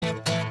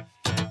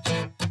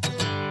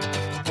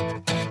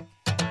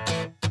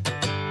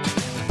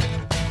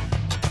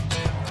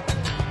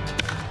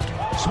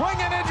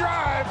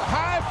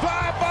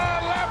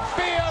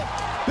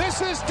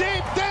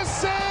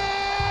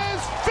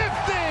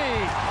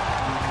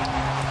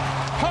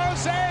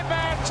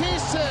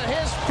Bautista,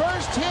 his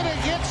first hit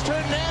against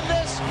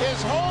Hernandez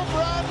is home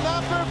run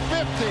number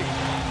 50.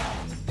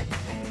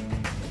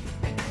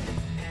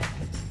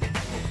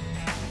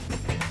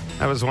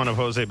 That was one of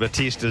Jose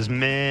Bautista's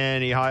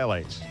many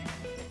highlights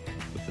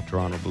with the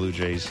Toronto Blue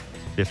Jays'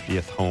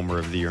 50th homer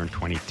of the year in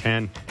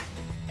 2010.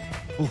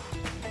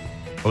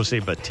 Jose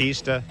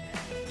Bautista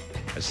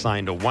has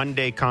signed a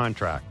one-day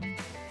contract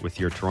with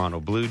your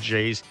Toronto Blue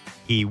Jays.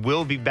 He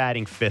will be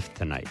batting fifth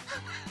tonight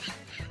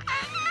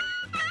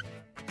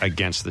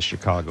against the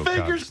Chicago Cubs.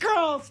 Fingers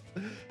crossed.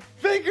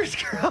 Fingers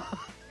crossed.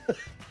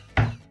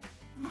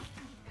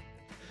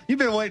 You've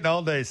been waiting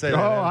all day to say that.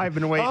 Oh, I've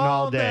been waiting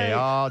all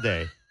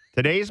day.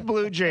 Today's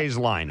Blue Jays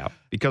lineup,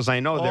 because I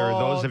know there are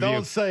those of you.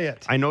 Don't say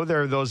it. I know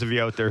there are those of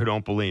you out there who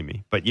don't believe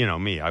me, but you know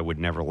me, I would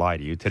never lie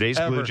to you. Today's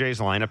Blue Jays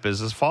lineup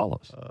is as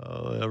follows.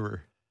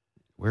 Ever.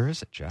 Where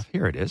is it, Jeff?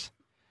 Here it is.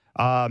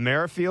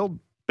 Merrifield,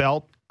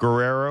 Belt,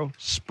 Guerrero,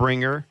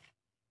 Springer,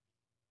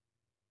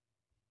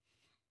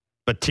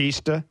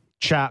 Bautista,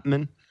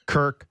 Chapman,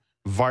 Kirk,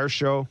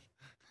 Varsho,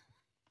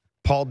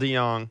 Paul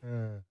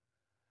DeJong,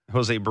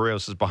 Jose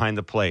Barrios is behind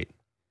the plate.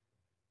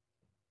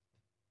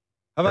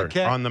 How about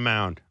on the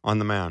mound? On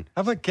the mound.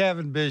 How about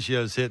Kevin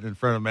Biggio's hitting in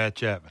front of Matt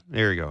Chapman?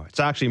 There you go. It's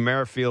actually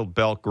Merrifield,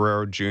 Belt,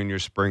 Guerrero, Jr.,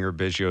 Springer,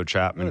 Biggio,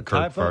 Chapman,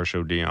 Kirk,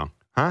 Varsho, DeJong.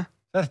 Huh? Is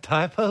that a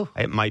typo?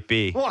 It might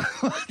be. I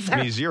mean,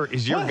 he's your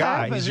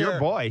guy. He's your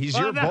boy. He's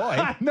your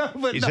boy. No,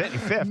 but he's hitting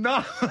fifth.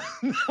 No,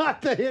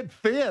 not to hit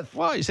fifth.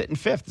 Well, he's hitting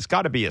fifth. It's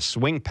got to be a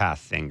swing path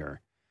thing or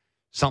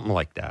something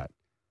like that.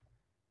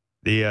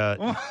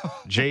 The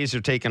Jays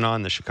are taking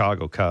on the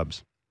Chicago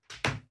Cubs.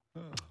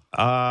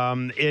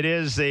 It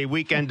is a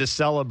weekend to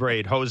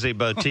celebrate Jose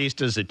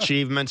Bautista's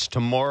achievements.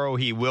 Tomorrow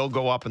he will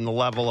go up in the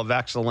level of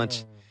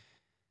excellence.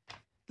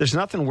 There's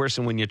nothing worse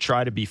than when you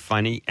try to be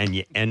funny and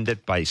you end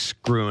it by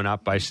screwing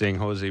up by saying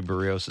Jose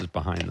Barrios is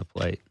behind the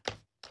plate.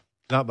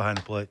 Not behind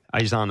the plate.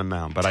 He's on the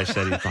mound, but I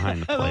said he's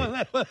behind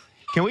the plate.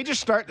 Can we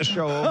just start the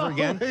show over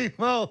again? Holy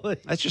moly.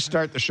 Let's just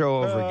start the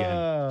show over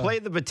again. Play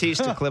the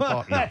Bautista clip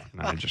off. No,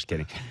 I'm just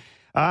kidding.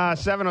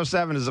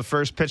 7:07 is the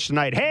first pitch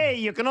tonight. Hey,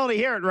 you can only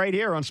hear it right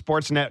here on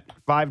Sportsnet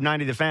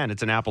 590 The Fan.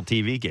 It's an Apple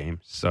TV game.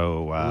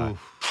 So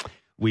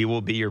we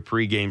will be your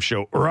pregame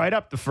show right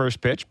up the first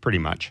pitch, pretty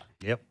much.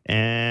 Yep.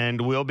 And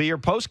we'll be your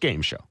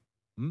postgame show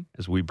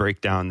as we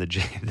break down the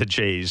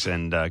Jays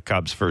and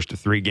Cubs' first of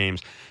three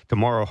games.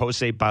 Tomorrow,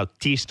 Jose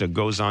Bautista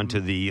goes on to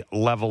the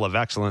level of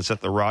excellence at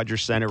the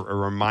Rogers Center. A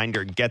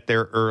reminder, get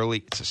there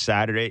early. It's a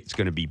Saturday. It's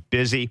going to be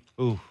busy.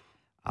 Ooh.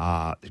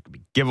 There's going to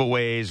be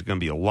giveaways. It's going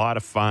to be a lot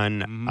of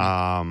fun.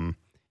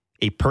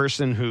 A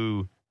person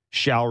who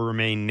shall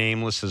remain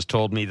nameless has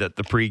told me that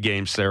the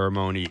pregame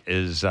ceremony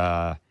is,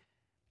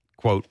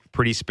 quote,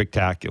 pretty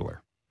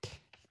spectacular.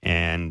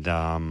 And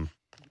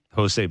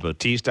Jose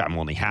Bautista, I'm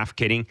only half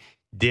kidding,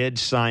 did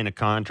sign a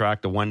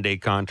contract, a one-day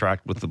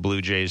contract with the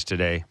Blue Jays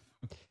today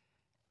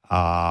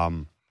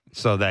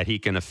so that he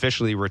can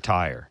officially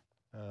retire.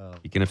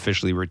 He can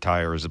officially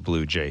retire as a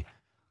Blue Jay.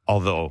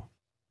 Although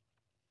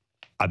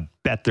I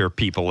bet there are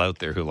people out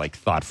there who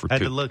thought for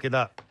had to look it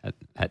up.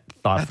 Had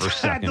thought for a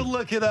second. Had to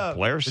look it up.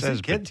 Blair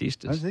says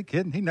Bautista. Is he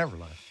kidding? He never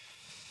lied.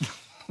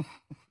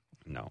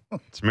 No.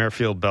 It's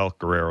Merrifield, Belt,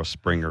 Guerrero,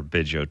 Springer,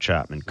 Biggio,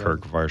 Chapman,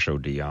 Kirk, Varsho,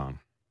 DeJong.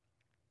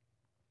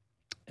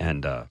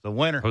 And the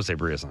winner. Jose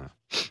Barrios.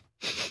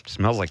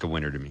 Smells like a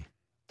winner to me.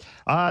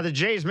 The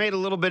Jays made a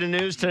little bit of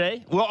news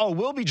today.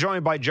 We'll be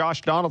joined by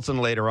Josh Donaldson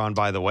later on,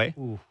 by the way.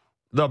 Ooh.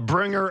 The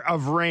bringer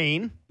of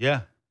rain.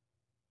 Yeah.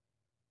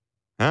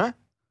 Huh?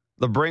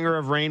 The bringer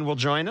of rain will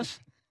join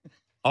us.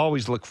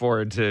 Always look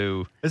forward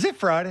to. Is it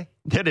Friday?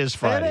 It is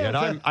Friday,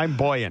 and I'm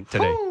buoyant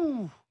today.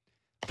 Ooh.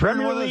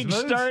 Premier League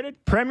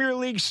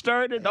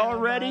started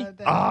already.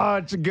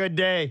 It's a good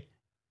day.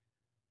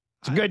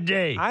 It's a good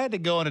day. I had to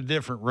go in a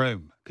different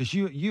room because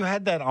you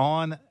had that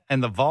on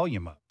and the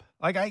volume up.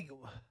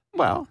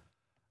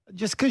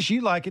 Just because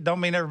you like it, don't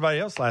mean everybody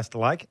else has to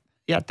like it.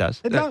 Yeah, it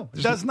does. It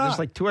does not. There's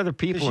like two other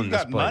people in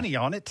this place. You got money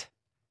on it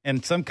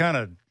and some kind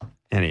of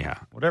anyhow,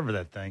 whatever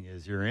that thing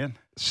is you're in.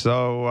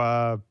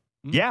 So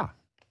yeah.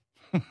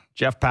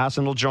 Jeff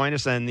Passan will join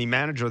us, and the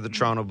manager of the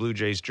Toronto Blue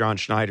Jays, John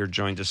Schneider,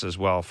 joined us as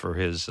well for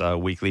his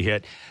weekly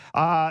hit.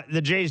 The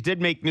Jays did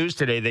make news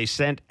today. They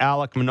sent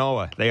Alek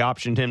Manoah. They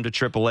optioned him to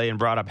AAA and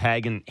brought up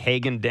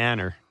Hagen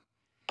Danner.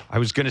 I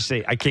was going to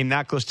say, I came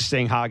that close to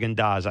saying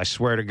Hagen-Dazs, I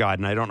swear to God,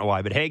 and I don't know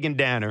why, but Hagen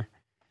Danner,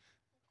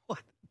 a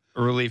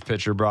relief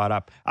pitcher, brought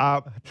up.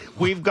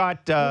 We've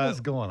got what is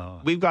going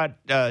on? We've got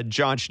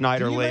John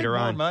Schneider later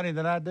on. You make more money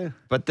than I do.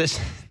 But this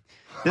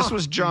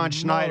was John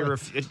Schneider.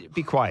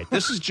 Be quiet.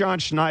 This is John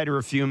Schneider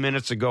a few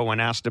minutes ago when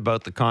asked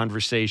about the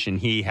conversation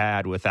he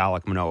had with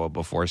Alek Manoah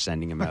before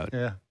sending him out.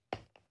 Yeah,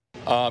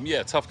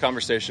 tough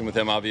conversation with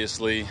him,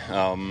 obviously.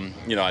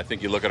 I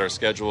think you look at our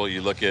schedule,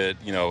 you look at,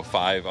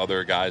 5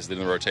 other guys in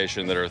the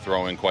rotation that are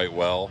throwing quite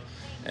well.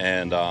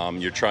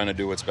 And you're trying to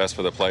do what's best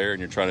for the player, and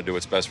you're trying to do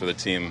what's best for the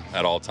team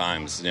at all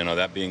times.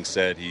 That being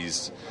said,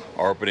 he's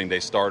our opening day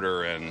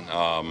starter and,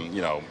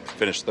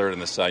 finished third in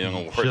the Cy Young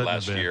Award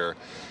last year.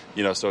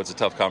 So it's a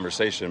tough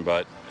conversation.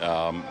 But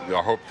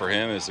our hope for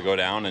him is to go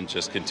down and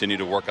just continue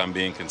to work on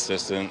being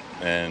consistent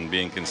and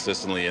being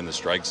consistently in the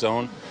strike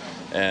zone.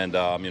 And,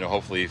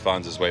 hopefully he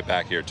finds his way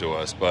back here to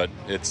us. But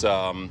it's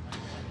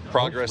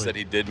progress that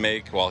he did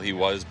make while he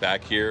was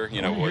back here,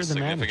 was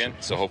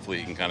significant. So hopefully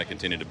he can kind of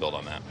continue to build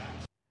on that.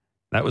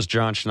 That was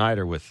John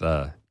Schneider with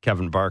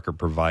Kevin Barker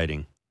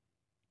providing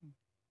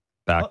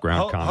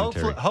background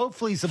commentary.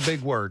 Hopefully it's a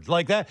big word.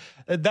 Like that.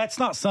 That's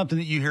not something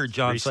that you hear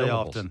John say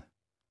often.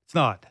 It's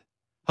not.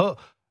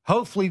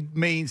 Hopefully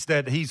means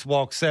that he's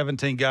walked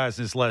 17 guys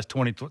in his last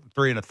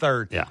 23 and a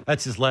third. Yeah.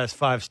 That's his last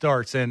 5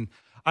 starts. And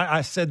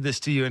I said this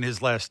to you in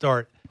his last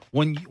start.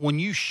 When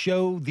you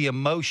show the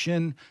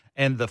emotion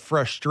and the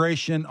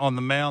frustration on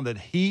the mound that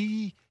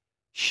he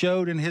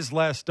showed in his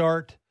last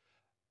start,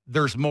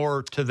 there's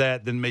more to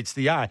that than meets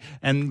the eye.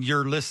 And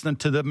you're listening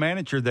to the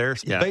manager there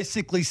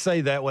basically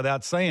say that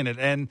without saying it.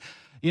 And,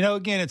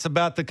 again, it's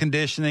about the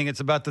conditioning.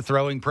 It's about the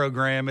throwing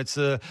program. It's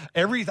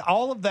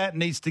all of that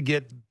needs to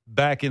get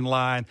back in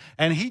line.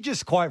 And he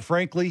just, quite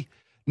frankly,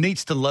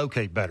 needs to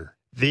locate better.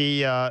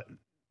 The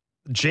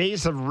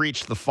Jays have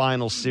reached the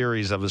final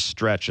series of a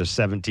stretch of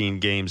 17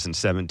 games in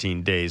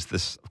 17 days.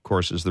 This, of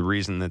course, is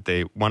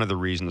one of the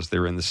reasons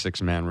they're in the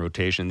 6-man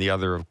rotation. The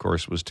other, of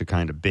course, was to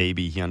kind of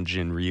baby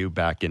Hyunjin Ryu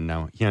back in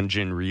now.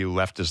 Hyunjin Ryu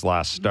left his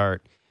last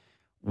start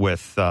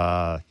with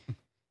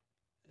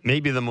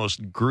maybe the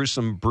most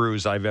gruesome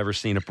bruise I've ever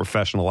seen a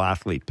professional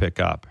athlete pick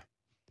up.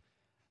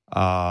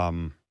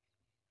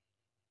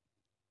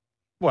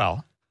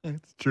 Well,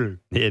 it's true.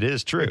 It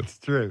is true. It's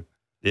true.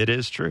 It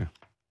is true.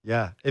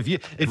 Yeah. If you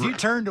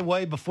turned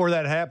away before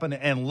that happened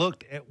and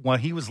looked at when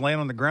he was laying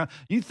on the ground,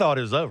 you thought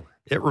it was over.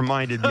 It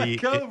reminded me.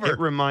 It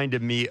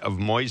reminded me of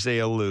Moise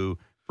Alou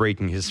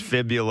breaking his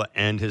fibula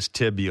and his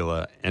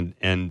tibula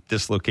and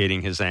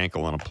dislocating his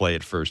ankle on a play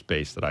at first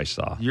base that I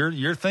saw.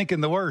 You're thinking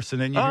the worst,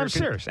 and then I'm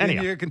serious.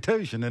 Anyhow, you're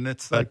contusion, and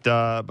it's but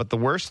the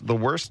worst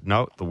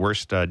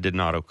did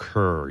not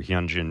occur.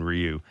 Hyunjin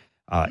Ryu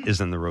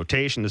is in the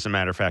rotation. As a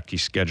matter of fact,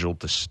 he's scheduled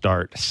to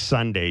start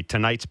Sunday.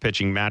 Tonight's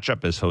pitching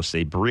matchup is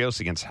Jose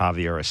Barrios against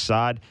Javier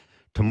Assad.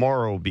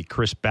 Tomorrow will be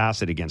Chris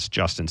Bassett against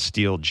Justin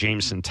Steele.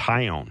 Jameson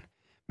Taillon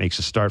makes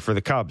a start for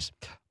the Cubs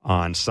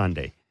on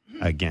Sunday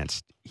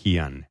against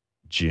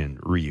Hyunjin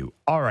Ryu.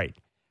 All right.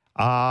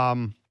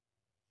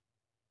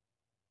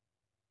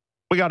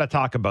 We got to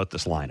talk about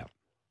this lineup,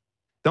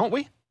 don't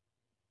we?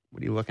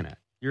 What are you looking at?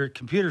 Your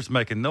computer's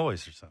making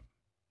noise or something.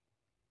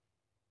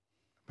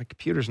 My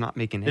computer's not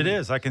making any noise. It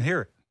is. I can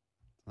hear it.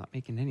 It's not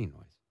making any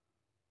noise.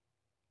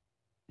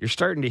 You're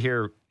starting to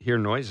hear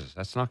noises.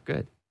 That's not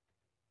good.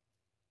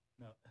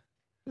 No.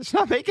 It's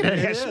not making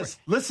any noise. It is.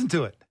 Listen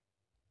to it.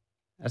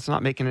 That's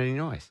not making any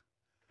noise.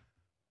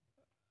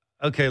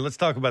 Okay, let's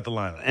talk about the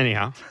lineup.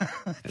 Anyhow.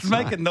 It's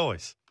making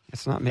noise.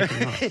 It's not making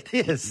noise. It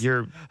is.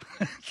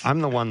 I'm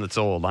the one that's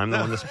old. I'm the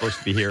one that's supposed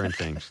to be hearing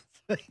things.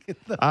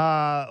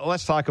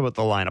 Let's talk about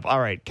the lineup. All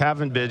right,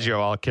 Kevin Biggio,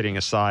 all kidding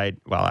aside,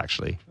 well,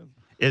 actually,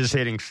 is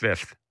hitting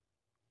 5th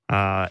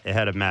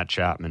ahead of Matt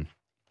Chapman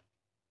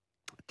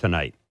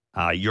tonight.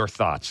 Your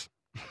thoughts?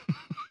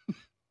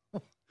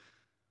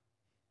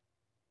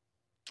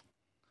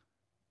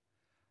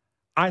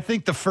 I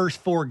think the first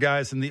 4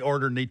 guys in the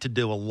order need to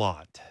do a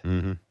lot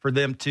for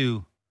them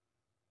to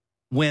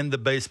win the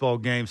baseball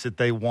games that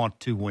they want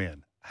to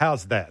win.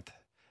 How's that?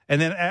 And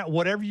then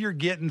whatever you're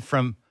getting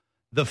from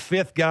the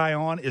 5th guy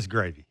on is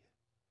gravy.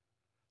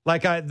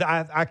 Like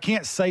I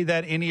can't say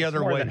that any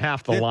other way. More than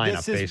half the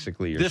lineup,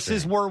 basically. This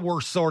is where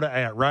we're sort of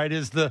at, right?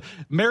 Is the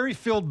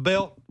Merrifield,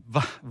 Belt,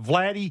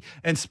 Vladdy,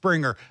 and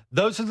Springer.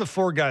 Those are the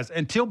 4 guys.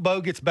 Until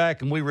Bo gets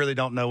back, and we really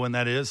don't know when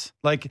that is.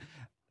 Like,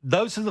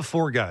 those are the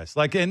 4 guys.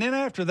 Like, and then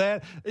after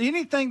that,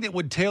 anything that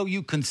would tell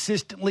you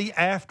consistently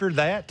after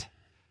that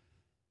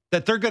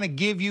they're going to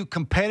give you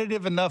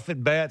competitive enough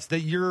at bats that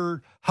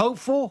you're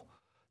hopeful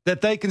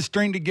that they can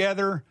string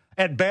together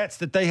at bats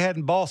that they had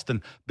in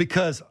Boston.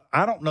 Because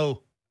I don't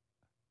know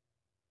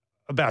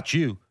about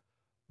you,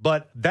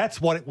 but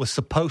that's what it was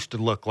supposed to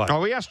look like. Oh,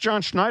 we asked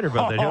John Schneider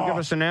about that. He'll give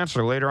us an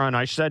answer later on.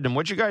 I said to him,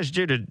 "What'd you guys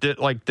do? Did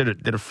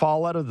it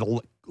fall out of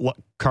the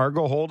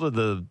cargo hold of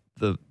the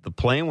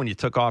plane when you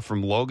took off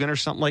from Logan or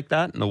something like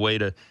that on the way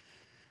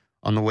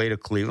to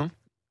Cleveland?"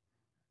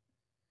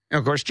 And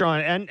of course,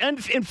 John, and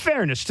in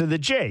fairness to the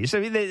Jays, I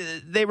mean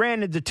they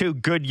ran into 2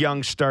 good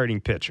young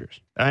starting pitchers.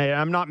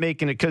 I'm not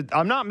making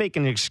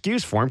an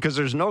excuse for him because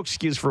there's no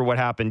excuse for what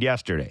happened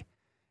yesterday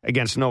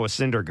against Noah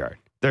Syndergaard.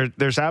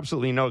 There's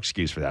absolutely no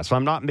excuse for that. So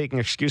I'm not making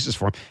excuses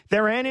for him. They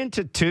ran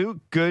into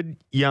 2 good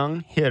young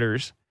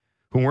hitters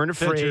who weren't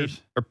afraid,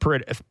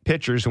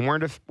 pitchers who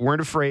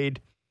weren't afraid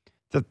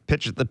to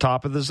pitch at the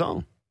top of the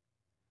zone,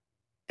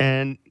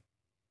 and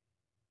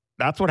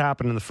that's what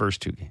happened in the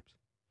first 2 games.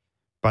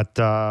 But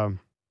the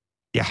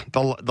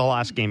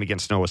last game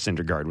against Noah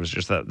Syndergaard was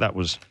just that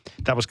was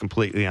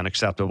completely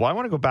unacceptable. I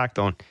want to go back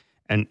though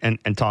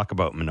and talk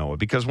about Manoah,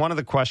 because one of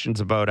the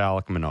questions about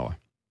Alek Manoah,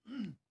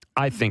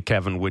 I think,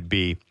 Kevin, would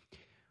be,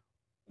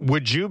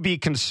 would you be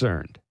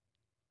concerned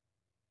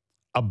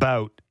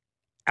about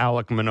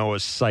Alek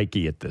Manoah's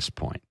psyche at this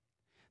point?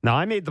 Now,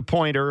 I made the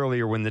point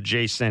earlier when the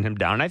Jays sent him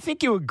down, and I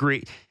think you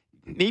agree,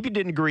 maybe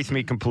didn't agree with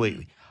me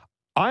completely.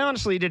 I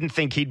honestly didn't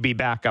think he'd be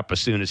back up as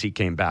soon as he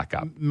came back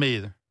up. Me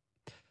either.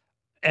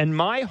 And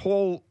my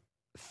whole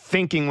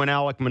thinking when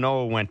Alek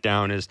Manoah went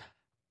down is,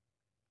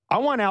 I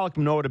want Alek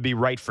Manoah to be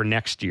right for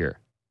next year.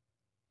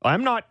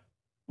 I'm not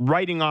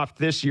writing off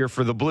this year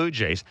for the Blue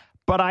Jays,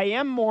 but I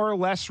am more or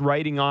less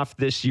writing off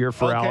this year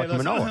for Alek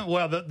Manoah.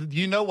 Well,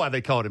 you know why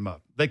they called him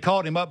up. They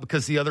called him up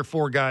because the other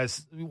four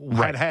guys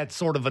had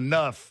sort of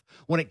enough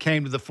when it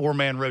came to the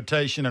four-man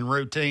rotation and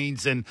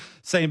routines, and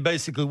saying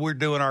basically, we're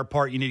doing our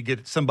part. You need to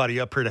get somebody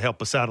up here to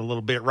help us out a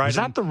little bit, right? Is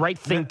that the right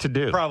thing to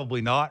do?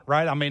 Probably not,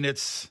 right? I mean,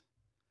 it's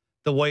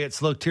the way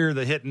it's looked here,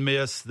 the hit and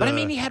miss. But I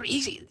mean, he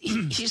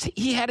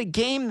had a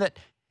game that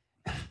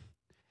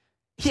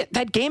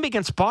game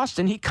against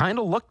Boston. He kind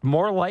of looked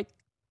more like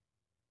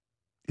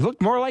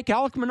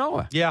Alek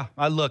Manoah. Yeah,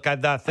 I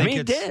think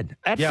he did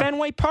at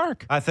Fenway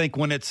Park. I think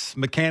when it's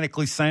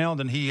mechanically sound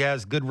and he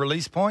has good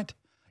release point,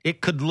 it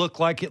could look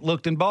like it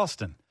looked in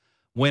Boston.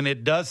 When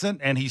it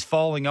doesn't and he's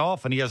falling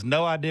off and he has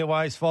no idea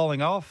why he's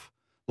falling off,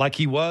 like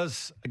he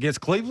was against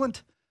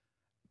Cleveland,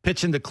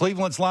 pitching to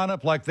Cleveland's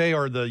lineup like they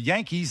are the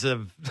Yankees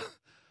of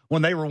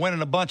when they were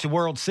winning a bunch of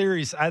World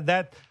Series.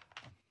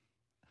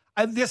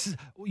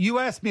 You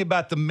asked me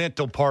about the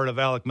mental part of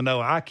Alek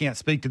Manoah. I can't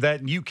speak to that,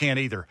 and you can't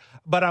either.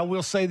 But I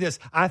will say this.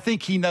 I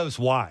think he knows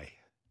why,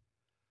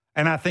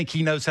 and I think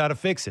he knows how to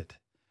fix it,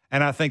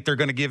 and I think they're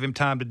going to give him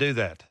time to do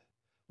that.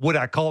 Would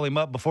I call him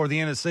up before the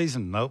end of the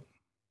season? Nope.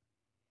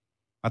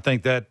 I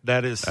think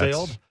that is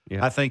sealed.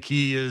 Yeah. I think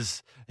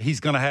he's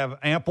going to have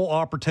ample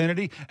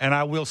opportunity, and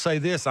I will say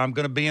this. I'm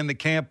going to be in the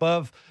camp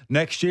of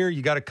next year,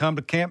 you got to come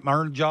to camp and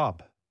earn a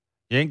job.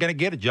 You ain't going to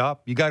get a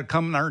job. You got to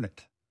come and earn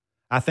it.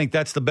 I think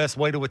that's the best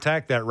way to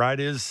attack that, right,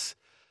 is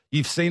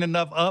you've seen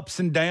enough ups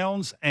and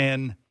downs,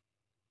 and,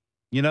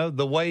 you know,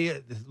 the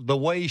way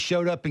he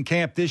showed up in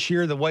camp this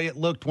year, the way it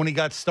looked when he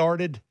got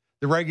started,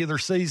 the regular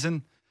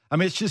season. I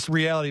mean, it's just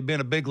reality of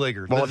being a big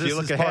leaguer. Well, if you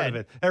look ahead, part of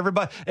it.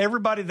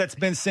 Everybody that's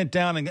been sent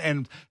down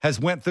and has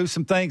went through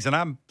some things, and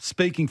I'm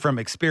speaking from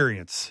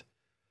experience,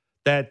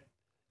 that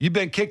you've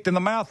been kicked in the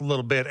mouth a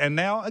little bit. And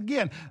now,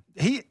 again,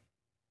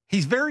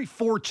 he's very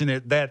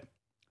fortunate that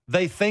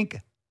they think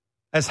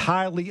as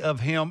highly of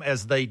him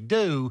as they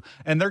do,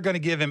 and they're going to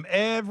give him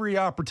every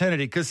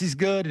opportunity because he's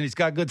good and he's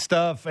got good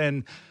stuff.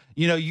 And,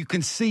 you know, you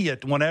can see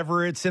it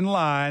whenever it's in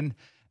line.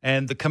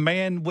 And the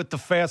command with the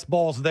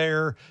fastballs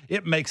there,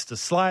 it makes the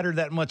slider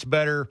that much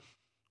better.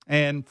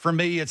 And for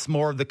me, it's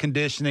more of the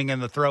conditioning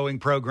and the throwing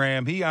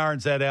program. He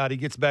irons that out. He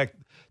gets back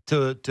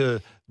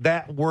to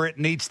that where it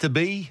needs to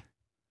be.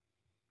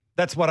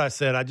 That's what I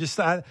said.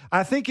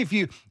 I think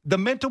the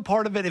mental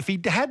part of it, if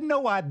he had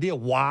no idea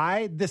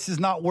why this is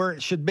not where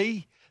it should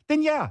be,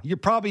 then yeah, you're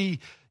probably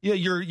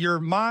your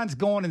mind's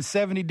going in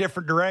 70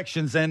 different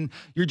directions, and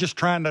you're just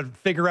trying to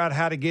figure out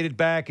how to get it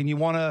back, and you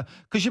want to,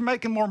 because you're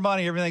making more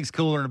money, everything's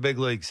cooler in the big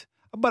leagues.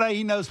 But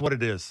he knows what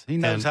it is. He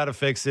knows how to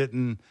fix it,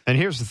 and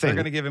here's the thing: they're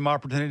going to give him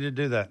opportunity to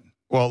do that.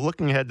 Well,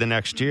 looking ahead to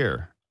next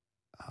year,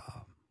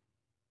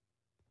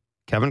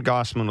 Kevin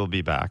Gossman will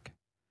be back,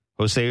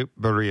 Jose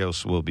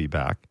Barrios will be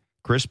back,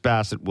 Chris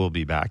Bassett will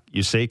be back,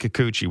 Yusei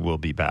Kikuchi will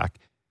be back.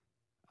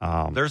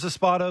 There's a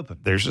spot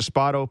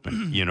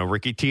open. You know,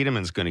 Ricky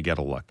Tiedemann's going to get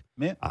a look.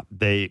 Yeah.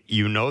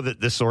 You know that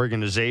this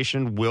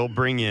organization will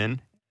bring in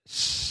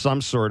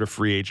some sort of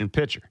free agent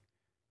pitcher.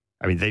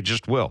 I mean, they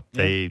just will.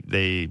 Yeah.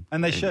 They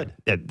should.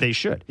 They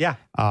should. Yeah.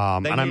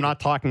 And I'm not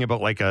talking about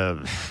like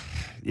a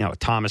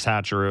Thomas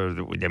Hatcher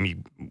or whatever,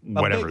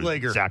 a big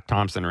leaguer. Zach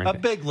Thompson or anything.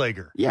 A big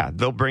leaguer. Yeah,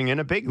 they'll bring in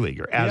a big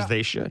leaguer as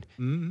they should.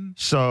 Mm-hmm.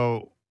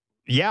 So,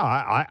 yeah,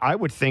 I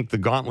would think the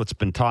gauntlet's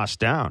been tossed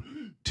down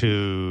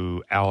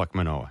to Alek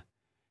Manoah.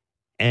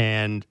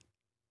 And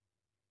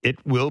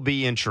it will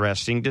be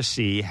interesting to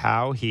see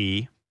how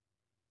he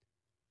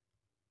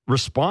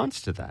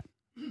responds to that.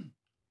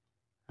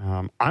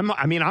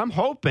 I'm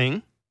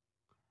hoping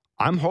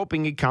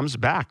he comes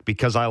back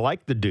because I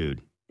like the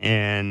dude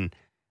and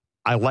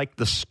I like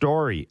the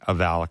story of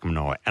Alek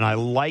Manoah, and I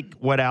like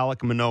what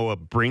Alek Manoah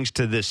brings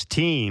to this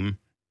team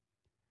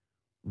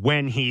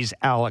when he's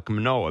Alek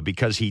Manoah,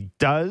 because he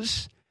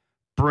does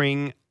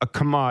bring a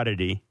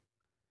commodity.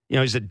 You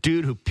know, he's a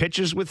dude who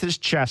pitches with his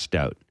chest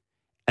out,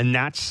 and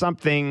that's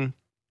something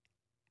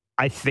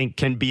I think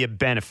can be a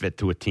benefit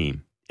to a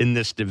team in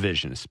this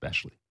division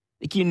especially. I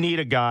think you need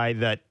a guy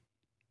that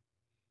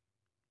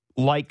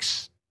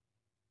likes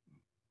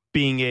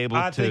being able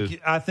to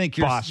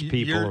boss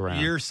people around.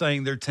 You're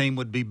saying their team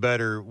would be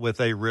better with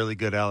a really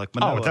good Alek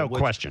Manoah. Oh, without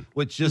question.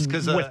 Which just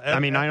because I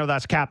know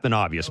that's Captain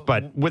Obvious,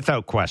 but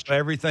without question.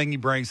 Everything he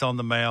brings on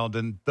the mound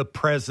and the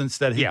presence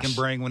that he can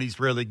bring when he's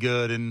really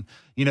good. And,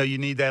 you know, you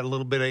need that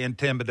little bit of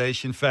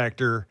intimidation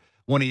factor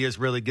when he is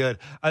really good.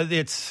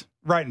 It's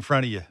right in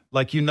front of you.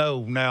 Like, you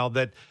know now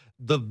that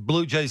the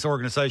Blue Jays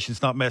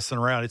organization's not messing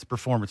around. It's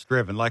performance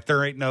driven. Like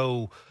there ain't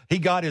he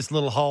got his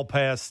little hall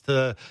pass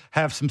to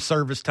have some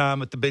service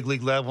time at the big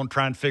league level and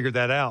try and figure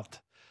that out.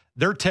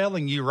 They're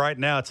telling you right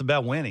now it's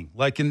about winning.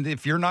 Like, and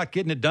if you're not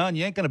getting it done,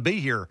 you ain't going to be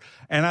here.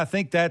 And I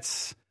think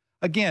that's,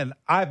 again,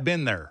 I've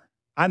been there.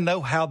 I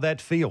know how that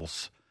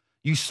feels.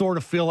 You sort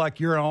of feel like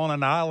you're on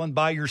an island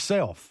by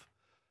yourself.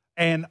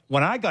 And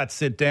when I got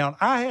sit down,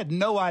 I had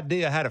no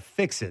idea how to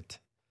fix it.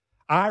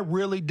 I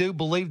really do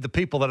believe the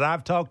people that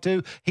I've talked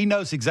to, he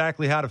knows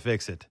exactly how to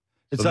fix it.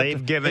 It's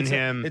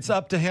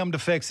up to him to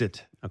fix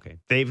it. Okay.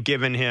 They've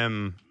given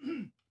him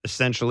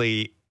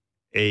essentially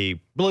a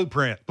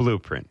blueprint.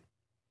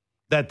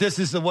 That this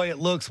is the way it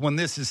looks when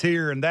this is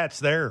here and that's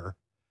there.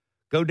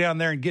 Go down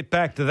there and get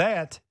back to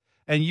that,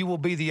 and you will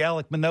be the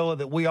Alek Manoah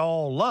that we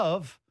all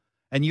love,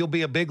 and you'll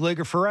be a big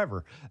leaguer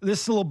forever.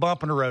 This is a little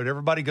bump in the road.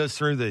 Everybody goes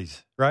through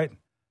these, right?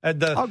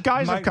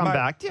 Guys have come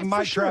back. Yeah,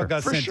 Mike Trout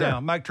got sent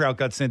down. Mike Trout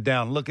got sent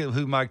down. Look at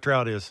who Mike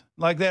Trout is.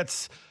 Like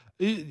that's,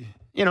 and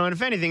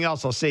if anything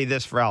else, I'll say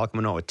this for Alek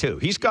Manoah too.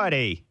 He's got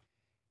a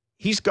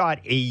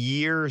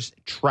year's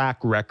track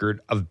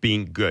record of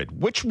being good,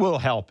 which will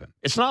help him.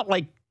 It's not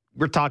like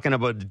we're talking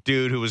about a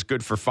dude who was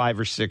good for 5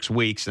 or 6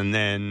 weeks and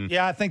then.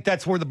 Yeah, I think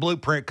that's where the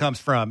blueprint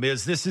comes from.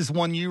 This is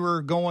when you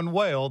were going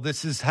well.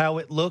 This is how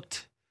it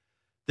looked.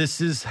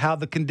 This is how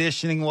the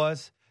conditioning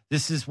was.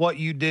 This is what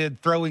you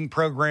did throwing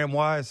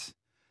program-wise.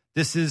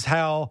 This is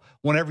how,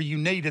 whenever you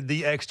needed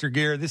the extra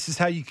gear, this is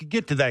how you could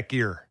get to that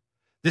gear.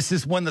 This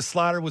is when the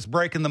slider was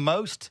breaking the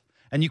most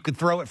and you could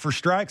throw it for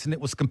strikes and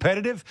it was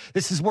competitive.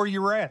 This is where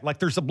you were at. Like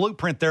there's a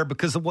blueprint there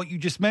because of what you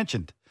just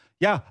mentioned.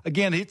 Yeah,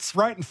 again, it's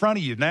right in front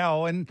of you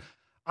now. And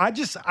I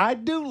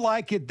do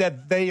like it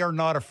that they are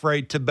not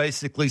afraid to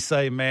basically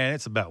say, man,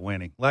 it's about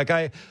winning.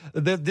 Like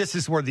this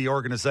is where the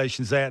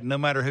organization's at. No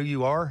matter who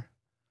you are,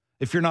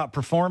 if you're not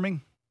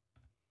performing,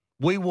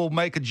 we will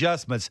make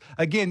adjustments.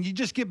 Again, you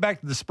just get back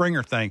to the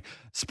Springer thing.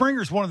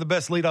 Springer's one of the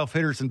best leadoff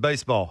hitters in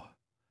baseball.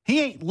 He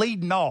ain't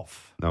leading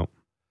off. No.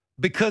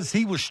 Because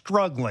he was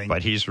struggling.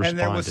 But he's responded. And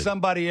there was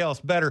somebody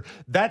else better.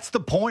 That's the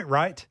point,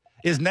 right?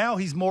 Is now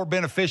he's more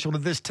beneficial to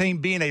this team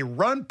being a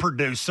run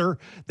producer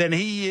than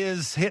he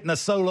is hitting a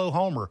solo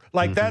homer.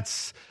 Like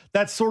that's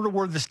sort of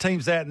where this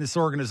team's at in this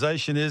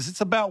organization is.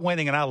 It's about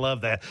winning, and I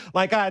love that.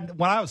 Like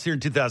when I was here in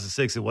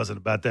 2006, it wasn't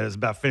about that. It was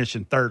about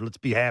finishing third. Let's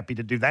be happy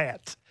to do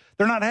that.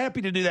 They're not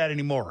happy to do that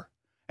anymore.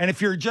 And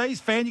if you're a Jays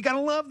fan, you got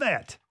to love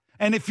that.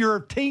 And if you're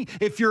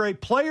a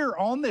player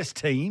on this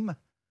team,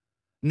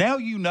 now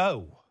you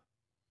know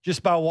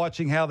just by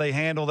watching how they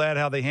handle that,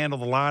 how they handle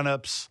the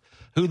lineups,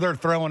 who they're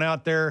throwing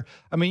out there.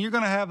 I mean, you're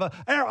going to have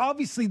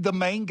obviously the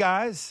main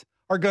guys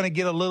are going to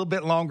get a little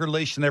bit longer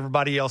leash than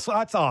everybody else. So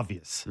that's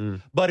obvious.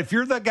 But if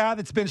you're the guy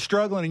that's been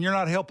struggling and you're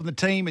not helping the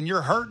team and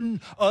you're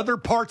hurting other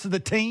parts of the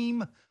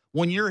team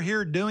when you're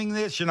here doing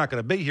this, you're not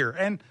going to be here.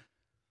 And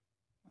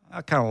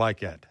I kind of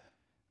like that.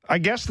 I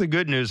guess the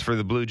good news for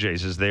the Blue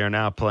Jays is they are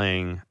now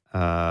playing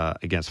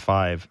against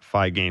five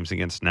games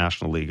against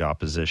National League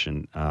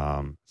opposition.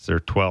 It's their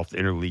 12th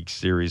interleague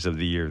series of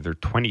the year. They're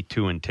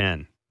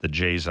 22-10. The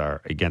Jays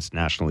are against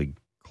National League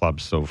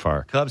clubs so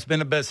far. Cubs been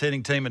the best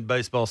hitting team in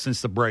baseball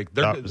since the break.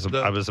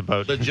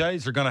 The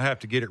Jays are going to have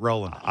to get it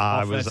rolling.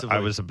 I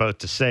was about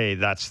to say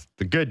that's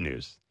the good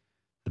news.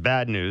 The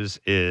bad news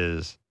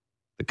is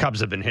the Cubs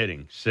have been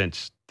hitting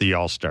since the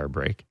All-Star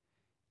break.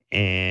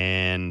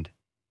 And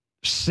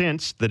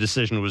since the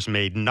decision was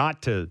made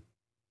not to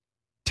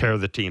tear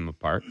the team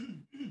apart,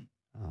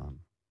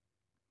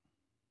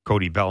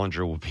 Cody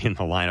Bellinger will be in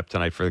the lineup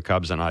tonight for the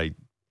Cubs. And I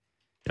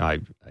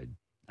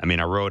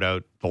wrote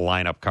out the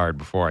lineup card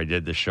before I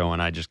did the show,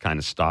 and I just kind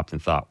of stopped and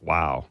thought,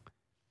 wow,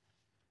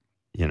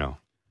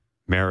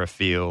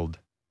 Merrifield,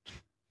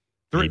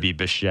 maybe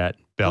Bichette,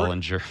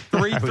 Bellinger.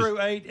 3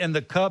 through 8, and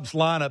the Cubs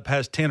lineup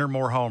has 10 or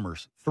more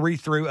homers. 3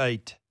 through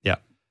 8. Yeah.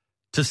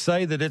 To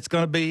say that it's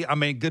going to be,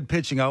 good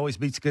pitching always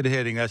beats good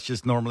hitting. That's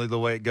just normally the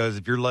way it goes.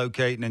 If you're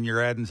locating and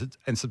you're adding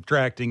and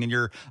subtracting and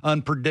you're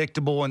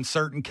unpredictable in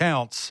certain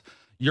counts,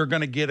 you're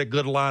going to get a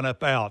good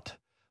lineup out.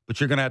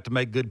 But you're going to have to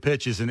make good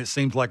pitches, and it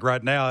seems like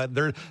right now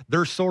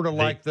they're sort of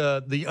like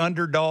the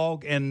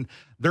underdog, and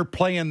they're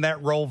playing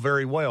that role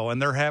very well. And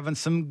they're having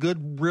some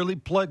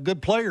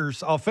good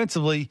players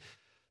offensively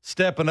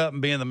stepping up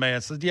and being the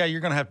man. So, yeah, you're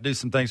going to have to do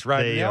some things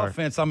right. In the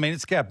offense,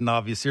 it's Captain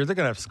Obvious here. They're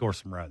going to have to score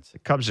some runs. The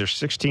Cubs are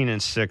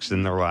 16-6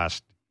 in their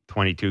last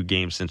 22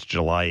 games since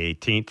July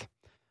 18th.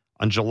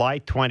 On July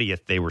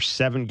 20th, they were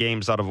 7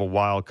 games out of a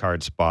wild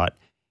card spot,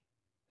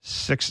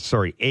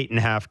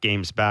 8.5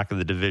 games back of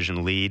the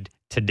division lead.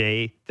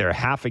 Today, they're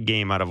half a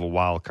game out of a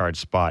wild card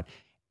spot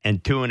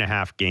and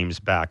 2.5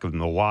 games back of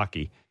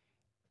Milwaukee.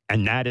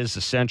 And that is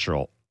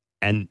essential.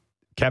 And,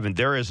 Kevin,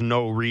 there is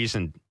no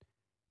reason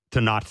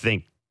to not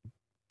think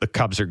the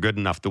Cubs are good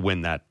enough to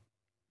win that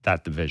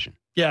division.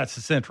 Yeah, it's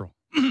essential.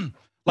 But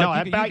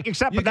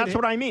that's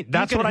what I mean.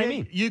 That's what I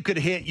mean. You could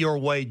hit your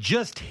way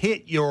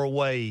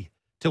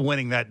to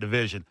winning that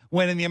division.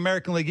 When in the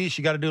American League East,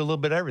 you got to do a little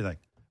bit of everything.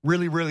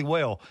 really, really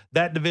well.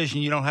 That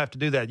division, you don't have to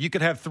do that. You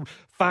could have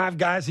 5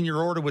 guys in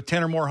your order with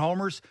 10 or more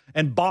homers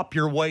and bop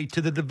your way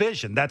to the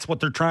division. That's what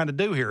they're trying to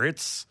do here.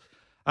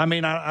 I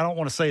don't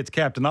want to say it's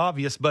Captain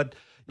Obvious, but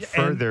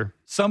further,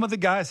 some of the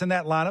guys in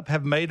that lineup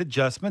have made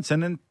adjustments,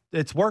 and then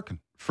it's working.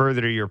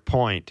 Further to your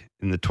point,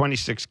 in the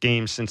 26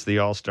 games since the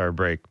All-Star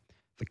break,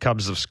 the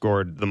Cubs have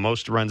scored the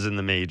most runs in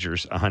the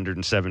majors,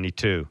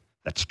 172.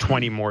 That's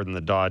 20 more than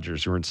the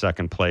Dodgers, who are in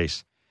second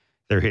place.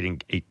 They're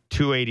hitting a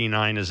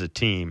 289 as a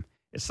team.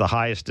 It's the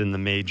highest in the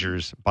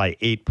majors by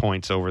 8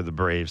 points over the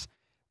Braves.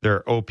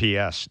 Their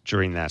OPS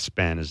during that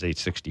span is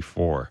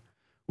 864,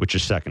 which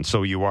is second.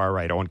 So you are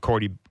right. Oh, and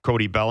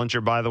Cody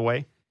Bellinger, by the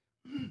way,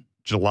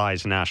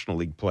 July's National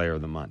League Player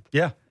of the Month.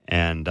 Yeah.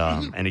 And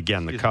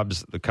again,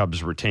 the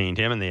Cubs retained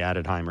him, and they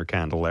added Heimer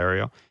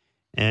Candelario.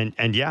 And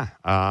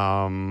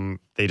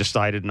they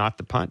decided not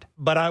to punt.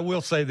 But I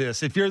will say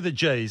this. If you're the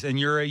Jays and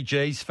you're a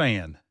Jays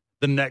fan,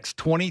 the next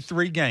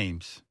 23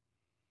 games,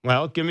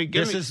 well,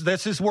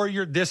 this is where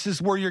you're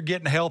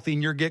getting healthy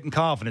and you're getting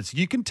confidence.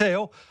 You can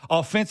tell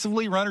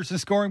offensively, runners in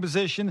scoring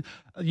position,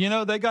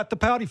 they got the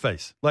pouty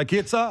face. Like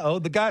it's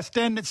the guy's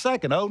standing at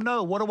second. Oh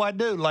no, what do I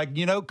do? Like,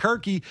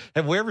 Kirky,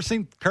 have we ever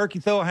seen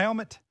Kirky throw a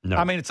helmet? No.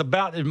 I mean,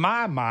 in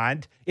my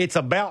mind, it's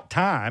about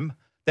time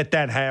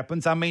that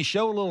happens. I mean,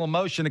 show a little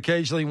emotion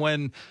occasionally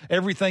when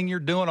everything you're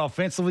doing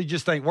offensively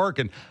just ain't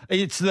working.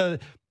 They're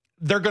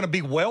going to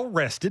be well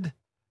rested.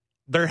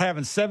 They're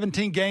having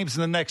 17 games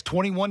in the next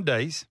 21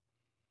 days.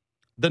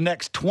 The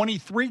next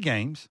 23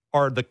 games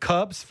are the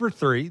Cubs for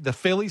 3, the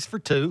Phillies for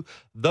 2.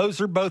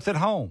 Those are both at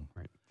home.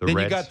 Right. Then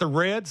you got the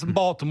Reds in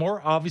Baltimore.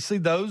 Obviously,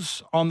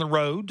 those on the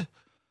road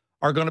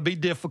are going to be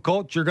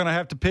difficult. You're going to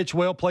have to pitch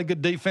well, play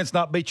good defense,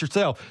 not beat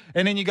yourself.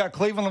 And then you got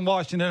Cleveland and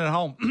Washington at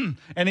home.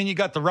 And then you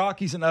got the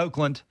Rockies in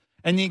Oakland.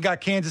 And then you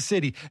got Kansas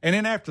City. And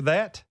then after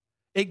that,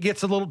 it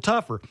gets a little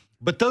tougher.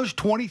 But those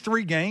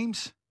 23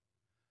 games,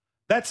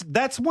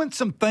 that's when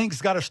some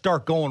things got to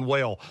start going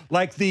well.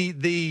 Like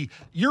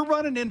you're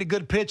running into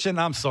good pitching.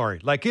 I'm sorry.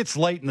 Like it's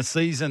late in the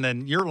season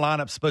and your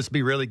lineup's supposed to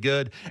be really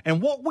good.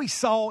 And what we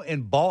saw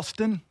in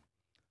Boston,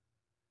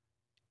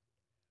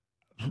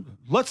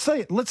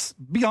 let's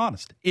be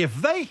honest.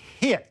 If they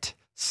hit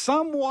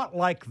somewhat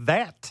like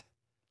that,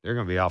 they're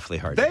going to be awfully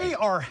hard.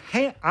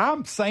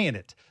 I'm saying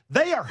it.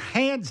 They are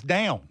hands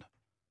down.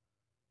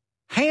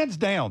 Hands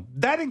down.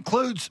 That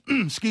includes,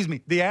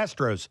 the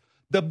Astros,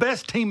 the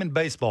best team in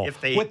baseball.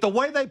 With the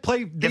way they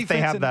play defense. If they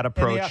have that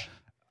approach.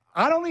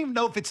 I don't even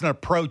know if it's an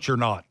approach or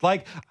not.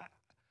 Like,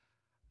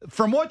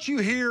 from what you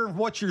hear,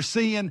 what you're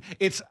seeing,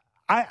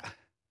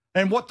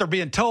 and what they're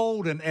being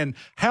told and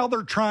how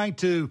they're trying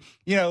to,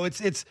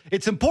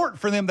 it's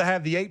important for them to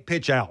have the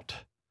 8-pitch out.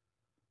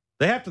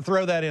 They have to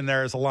throw that in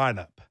there as a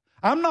lineup.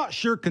 I'm not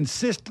sure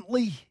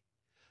consistently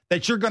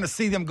that you're going to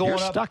see them going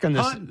up. Stuck in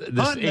this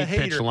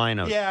 8-pitch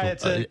lineup. Yeah,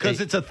 because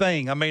it's a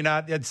thing. I mean,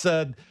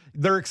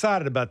 they're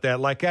excited about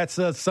that. Like that's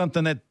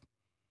something that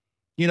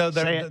they're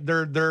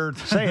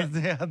say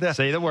it.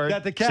 Say the word.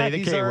 That the say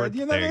the K word.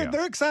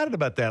 They're excited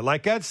about that.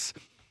 Like that's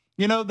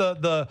the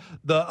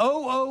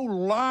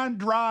 0-0 line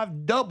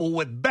drive double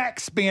with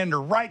backspin to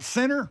right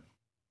center.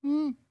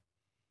 We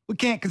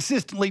can't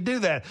consistently do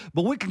that,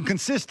 but we can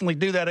consistently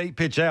do that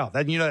 8-pitch out.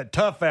 That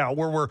tough out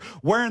where we're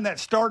wearing that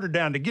starter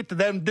down to get to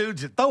them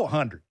dudes that throw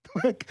 100.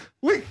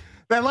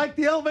 That like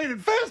the elevated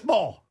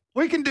fastball.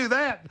 We can do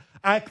that.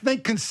 I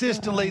think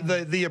consistently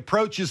the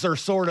approaches are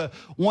sort of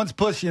one's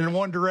pushing in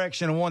one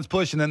direction and one's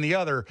pushing in the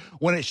other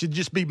when it should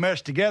just be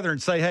meshed together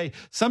and say, hey,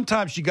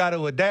 sometimes you got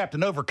to adapt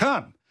and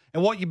overcome.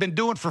 And what you've been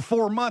doing for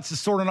 4 months has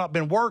sort of not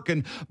been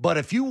working. But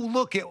if you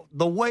look at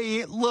the way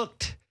it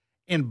looked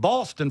in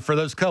Boston for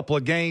those couple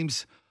of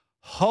games,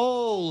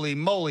 holy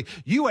moly,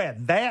 you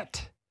add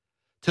that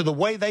to the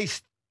way they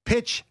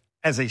pitch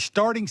as a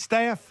starting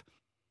staff,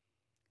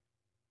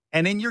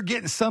 and then you're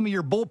getting some of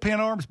your bullpen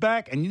arms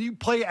back, and you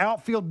play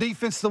outfield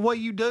defense the way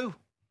you do.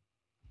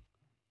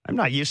 I'm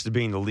not used to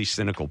being the least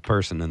cynical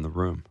person in the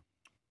room.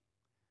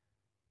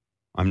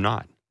 I'm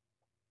not.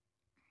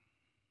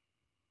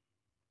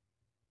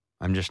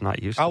 I'm just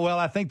not used to it. Oh, well,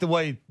 I think the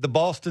way the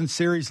Boston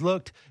series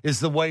looked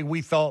is the way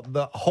we thought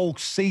the whole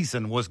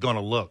season was going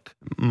to look.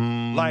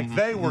 Like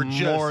they were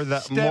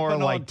just more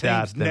like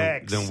that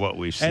than what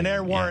we've seen. And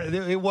there weren't.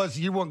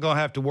 You weren't going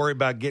to have to worry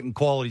about getting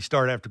quality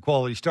start after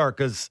quality start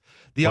because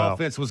the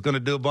offense was going to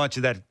do a bunch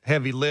of that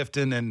heavy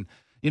lifting, and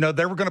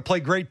they were going to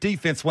play great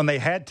defense when they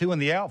had to in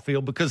the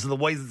outfield because of the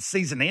way the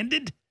season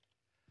ended.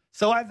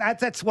 So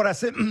that's what I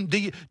said.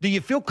 Do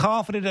you feel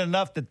confident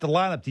enough that the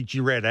lineup that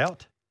you read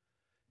out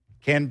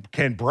can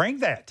bring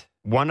that?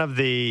 One of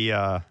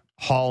the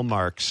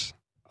hallmarks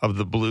of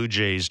the Blue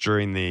Jays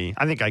during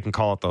I think I can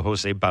call it the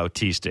Jose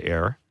Bautista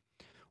era.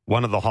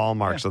 One of the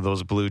hallmarks of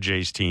those Blue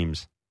Jays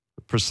teams,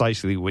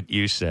 precisely what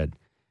you said.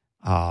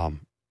 One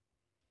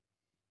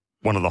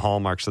of the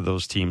hallmarks of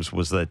those teams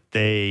was that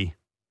they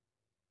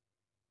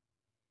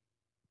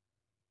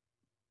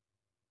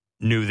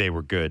knew they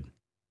were good.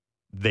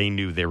 They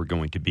knew they were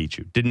going to beat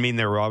you. Didn't mean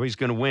they were always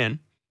going to win,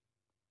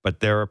 but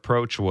their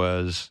approach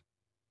was,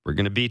 We're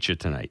going to beat you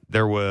tonight.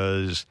 There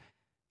was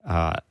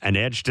an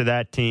edge to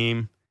that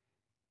team.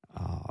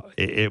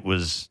 It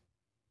was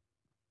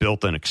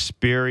built on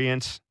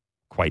experience.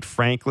 Quite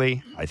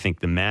frankly, I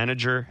think the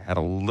manager had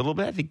a little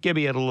bit. I think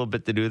Gibby had a little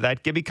bit to do with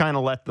that. Gibby kind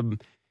of let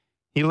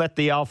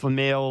the alpha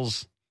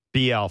males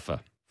be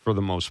alpha for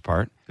the most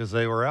part. Because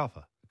they were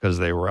alpha.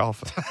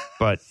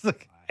 But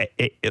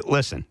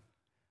listen,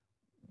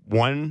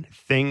 one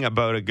thing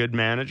about a good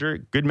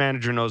manager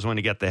knows when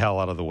to get the hell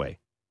out of the way.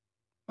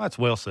 That's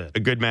well said. A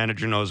good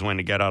manager knows when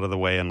to get out of the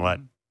way and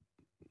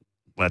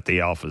let the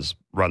alphas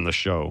run the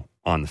show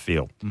on the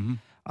field.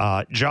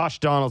 Mm-hmm. Josh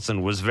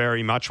Donaldson was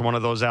very much one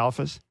of those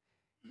alphas.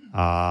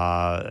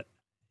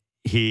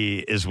 He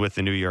is with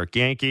the New York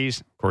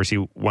Yankees. Of course, he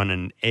won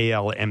an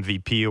AL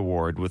MVP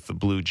award with the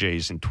Blue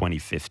Jays in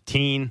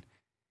 2015.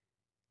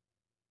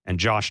 And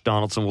Josh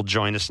Donaldson will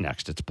join us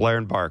next. It's Blair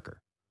and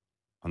Barker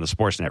on the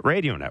Sportsnet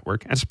Radio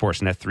Network and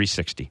Sportsnet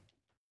 360.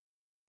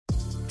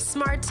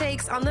 Smart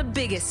takes on the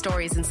biggest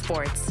stories in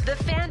sports. The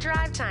Fan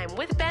Drive Time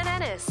with Ben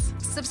Ennis.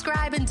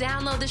 Subscribe and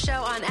download the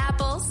show on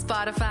Apple,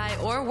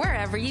 Spotify, or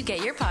wherever you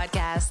get your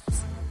podcasts.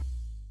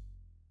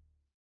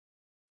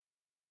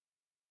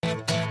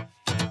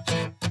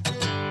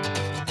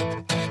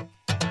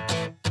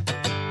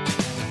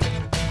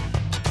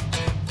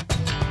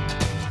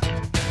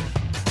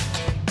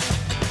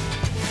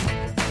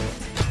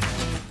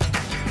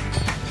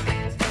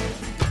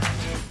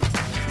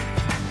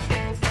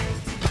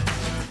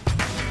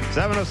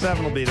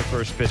 .07 will be the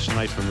first pitch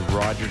tonight from the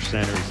Rogers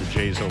Center as the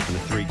Jays open a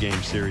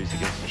 3-game series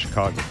against the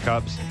Chicago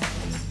Cubs. You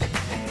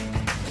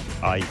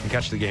can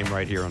catch the game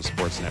right here on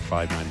Sportsnet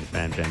 590. The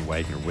Fan Ben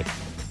Wagner with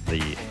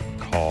the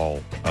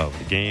call of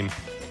the game.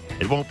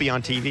 It won't be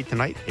on TV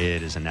tonight.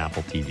 It is an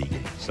Apple TV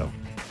game. So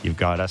you've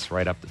got us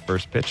right up the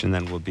first pitch, and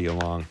then we'll be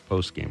along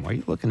post-game. Why are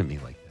you looking at me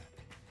like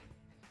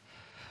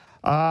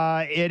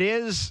that? It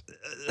is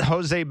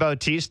Jose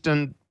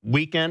Bautista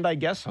weekend, I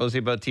guess. Jose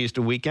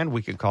Bautista weekend.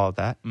 We could call it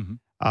that. Mm-hmm.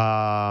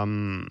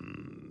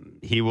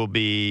 He will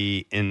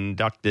be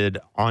inducted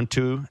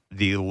onto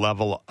the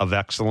level of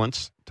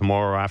excellence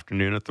tomorrow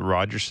afternoon at the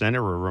Rogers Center.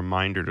 A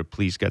reminder to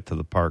please get to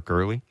the park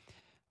early.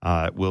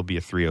 It will be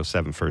a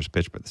 3:07 first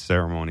pitch, but the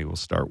ceremony will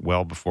start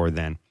well before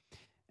then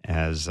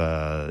as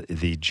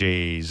the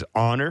Jays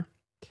honor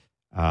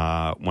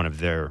one of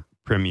their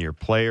premier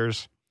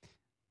players.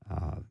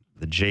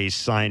 The Jays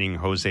signing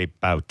Jose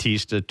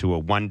Bautista to a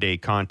one-day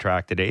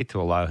contract today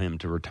to allow him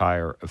to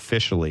retire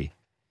officially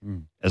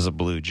as a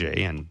Blue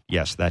Jay. And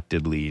yes, that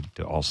did lead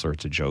to all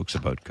sorts of jokes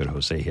about could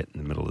Jose hit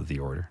in the middle of the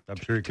order. I'm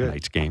sure he could.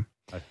 Tonight's game.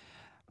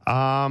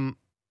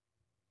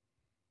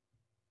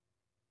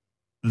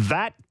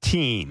 That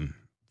team,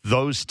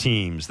 those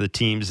teams, the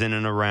teams in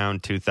and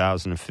around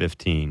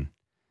 2015,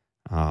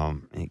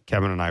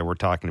 Kevin and I were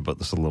talking about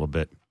this a little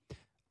bit.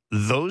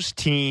 Those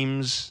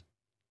teams,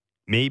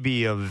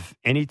 maybe of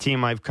any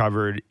team I've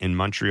covered in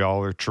Montreal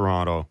or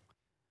Toronto,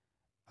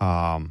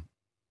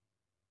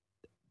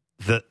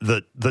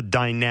 the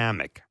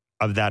dynamic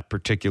of that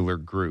particular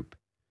group,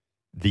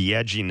 the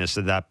edginess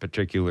of that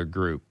particular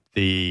group,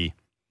 the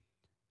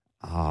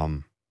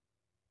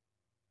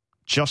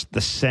just the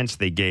sense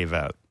they gave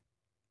out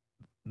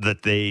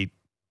that they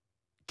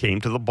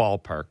came to the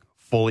ballpark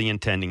fully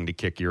intending to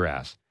kick your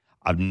ass.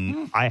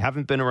 I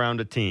haven't been around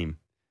a team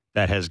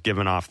that has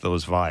given off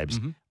those vibes.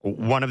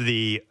 Mm-hmm. One of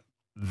the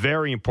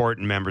very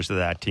important members of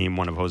that team,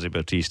 one of Jose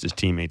Bautista's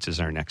teammates, is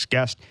our next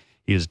guest.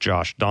 He is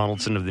Josh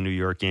Donaldson of the New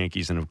York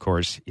Yankees, and of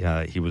course,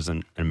 he was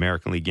an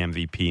American League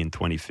MVP in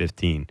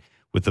 2015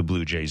 with the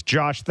Blue Jays.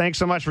 Josh, thanks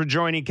so much for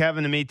joining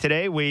Kevin and me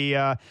today. We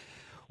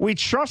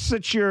trust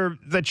that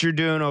you're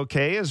doing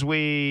okay as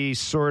we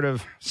sort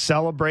of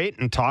celebrate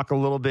and talk a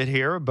little bit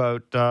here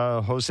about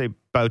Jose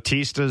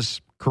Bautista's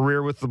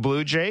career with the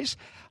Blue Jays.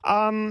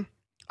 I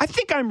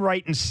think I'm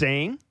right in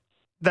saying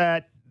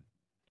that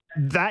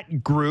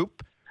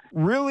group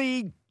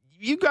really,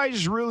 you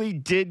guys really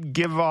did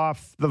give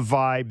off the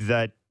vibe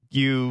that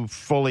you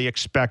fully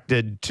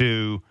expected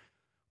to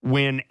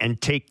win and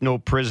take no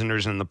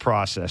prisoners in the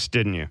process,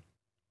 didn't you?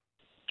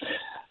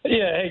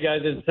 Yeah, hey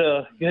guys, it's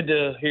good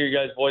to hear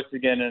your guys' voice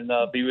again and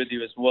be with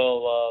you as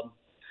well.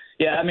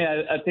 Yeah, I mean,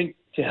 I think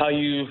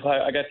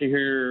I got to hear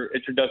your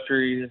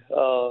introductory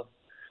for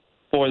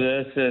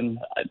this, and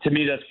to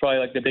me, that's probably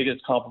like the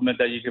biggest compliment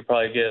that you could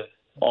probably give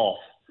off.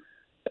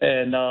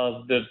 And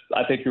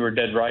I think you were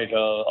dead right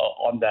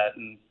on that.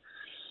 And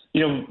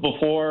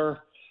before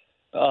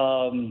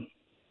Russell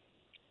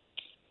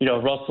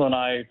and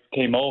I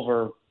came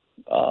over,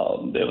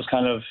 it was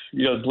kind of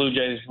the Blue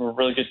Jays were a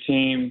really good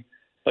team,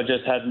 but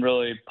just hadn't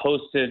really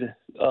posted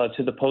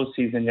to the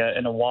postseason yet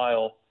in a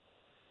while.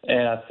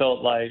 And I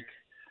felt like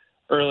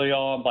early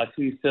on,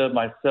 Bautista,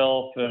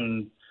 myself,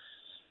 and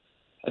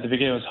at the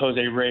beginning it was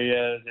Jose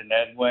Reyes and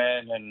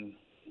Edwin, and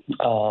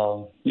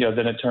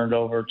then it turned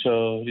over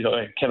to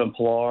Kevin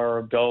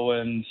Pillar,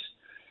 Goins,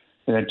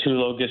 and then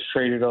Tulo gets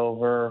traded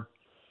over.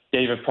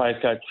 David Price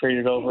got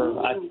traded over.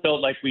 I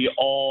felt like we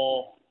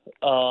all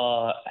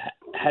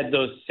had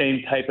those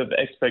same type of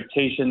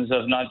expectations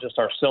of not just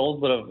ourselves,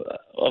 but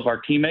of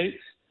our teammates.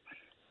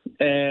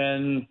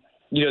 And,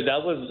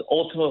 that was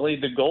ultimately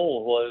the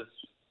goal was,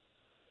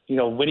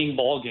 winning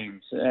ball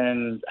games.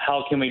 And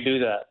how can we do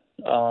that?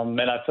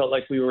 And I felt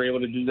like we were able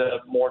to do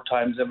that more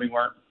times than we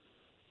weren't.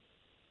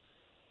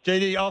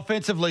 JD,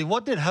 offensively,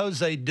 what did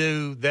Jose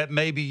do that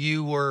maybe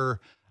you were,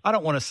 I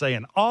don't want to say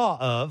in awe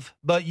of,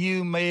 but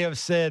you may have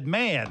said,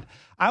 man,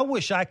 I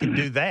wish I could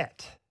do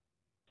that?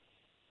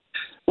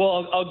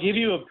 Well, I'll give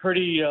you a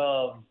pretty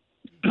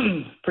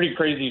pretty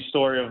crazy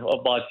story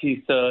of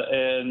Bautista.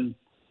 And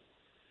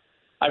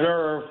I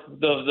remember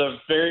the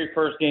very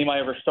first game I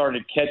ever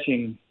started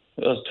catching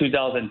was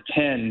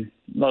 2010.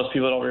 Most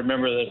people don't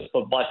remember this,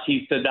 but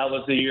Bautista, that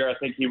was the year I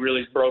think he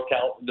really broke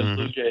out with the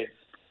Blue Jays.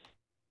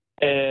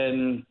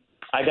 And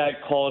I got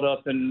called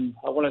up, and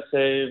I want to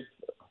say,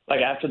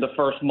 like, after the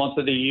first month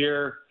of the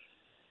year.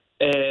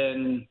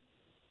 And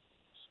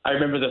I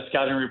remember the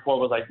scouting report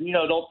was like,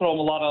 don't throw him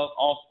a lot of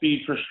off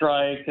speed for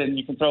strikes, and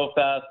you can throw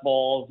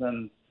fastballs.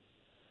 And,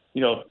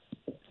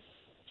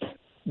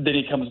 then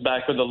he comes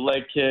back with a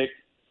leg kick,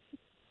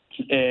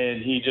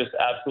 and he just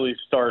absolutely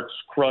starts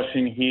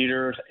crushing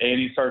heaters, and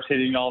he starts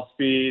hitting off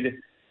speed.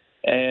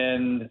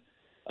 And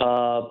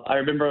I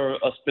remember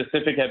a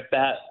specific at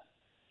bat.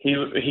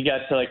 He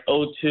got to like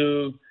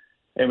 0-2,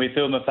 and we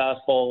threw him a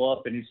fastball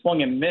up, and he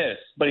swung and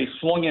missed. But he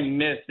swung and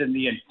missed in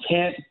the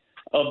intent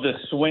of the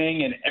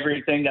swing and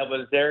everything that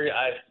was there.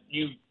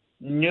 You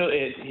knew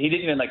it. He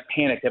didn't even like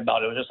panic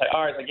about it. It was just like,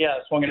 all right, like, yeah, I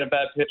swung in a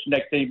bad pitch.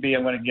 Next AB,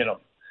 I'm going to get him.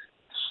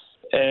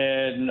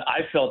 And I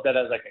felt that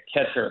as like a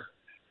catcher.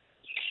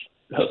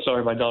 Oh,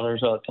 sorry, my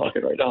daughter's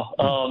talking right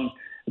now.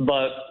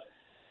 But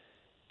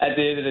at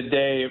the end of the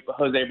day,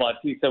 Jose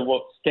Bautista,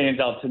 what stands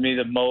out to me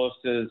the most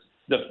is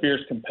the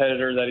fierce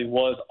competitor that he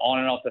was on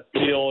and off the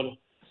field.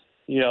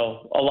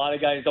 A lot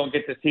of guys don't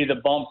get to see the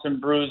bumps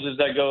and bruises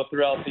that go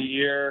throughout the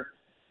year.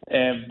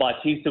 And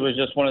Bautista was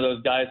just one of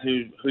those guys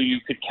who you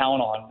could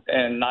count on,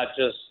 and not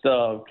just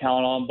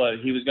count on, but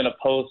he was going to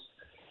post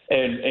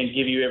and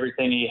give you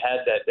everything he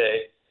had that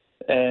day.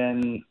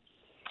 And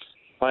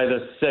probably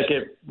the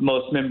second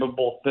most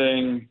memorable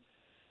thing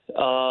is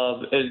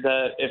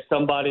that if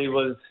somebody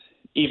was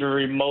even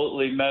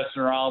remotely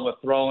messing around with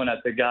throwing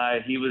at the guy,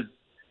 he was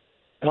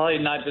probably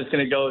not just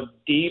going to go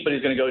deep, but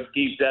he's going to go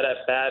deep that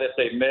at bat if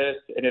they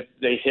missed. And if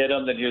they hit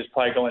him, then he was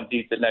probably going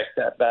deep the next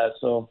at bat.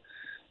 So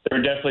there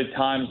were definitely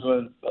times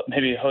when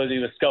maybe Jose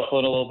was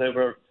scuffling a little bit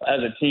where as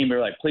a team we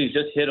were like, please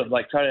just hit him,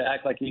 like try to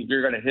act like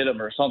you're going to hit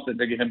him or something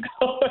to get him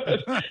going.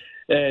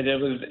 And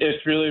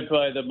it's really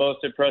probably the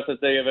most impressive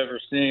thing I've ever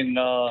seen.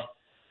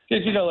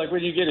 Because, like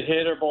when you get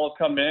hit or balls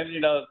come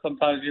in,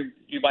 sometimes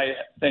you might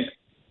think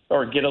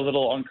or get a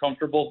little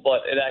uncomfortable,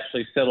 but it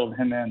actually settled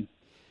him in.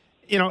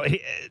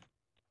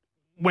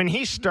 When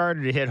he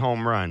started to hit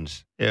home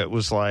runs, it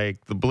was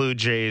like the Blue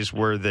Jays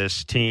were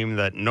this team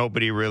that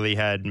nobody really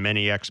had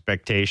many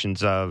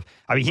expectations of.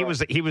 I mean, he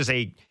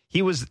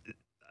was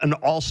an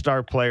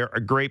all-star player, a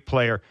great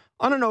player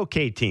on an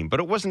okay team, but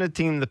it wasn't a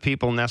team that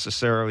people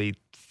necessarily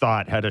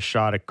thought had a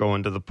shot at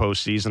going to the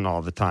postseason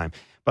all the time.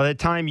 By the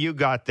time you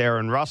got there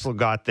and Russell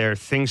got there,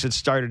 things had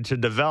started to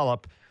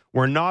develop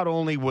where not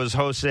only was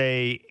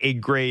Jose a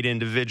great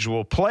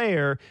individual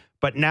player,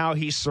 but now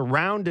he's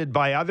surrounded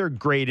by other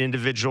great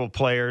individual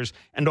players.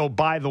 And, oh,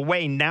 by the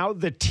way, now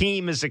the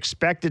team is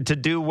expected to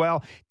do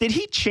well. Did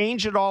he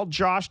change it all,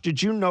 Josh?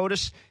 Did you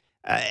notice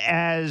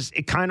as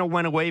it kind of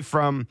went away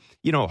from,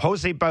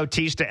 Jose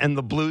Bautista and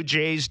the Blue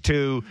Jays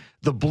to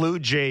the Blue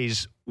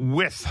Jays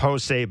with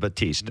Jose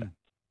Bautista?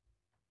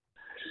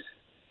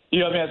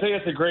 I think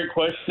that's a great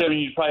question.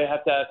 You probably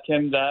have to ask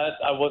him that.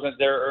 I wasn't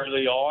there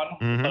early on.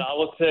 But I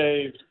would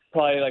say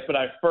probably like when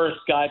I first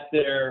got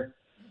there,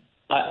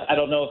 I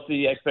don't know if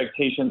the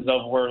expectations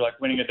of were like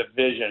winning a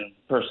division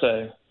per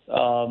se.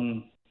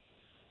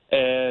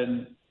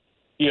 And,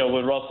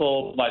 when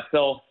Russell,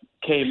 myself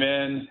came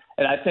in,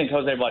 and I think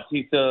Jose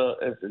Bautista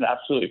is an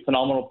absolutely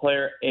phenomenal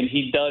player, and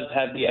he does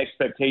have the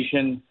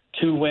expectation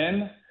to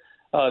win.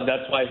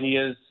 That's why he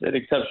is an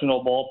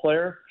exceptional ball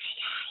player.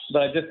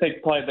 But I just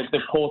think probably the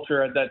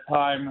culture at that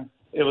time,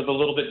 it was a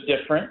little bit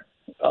different.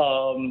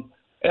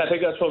 And I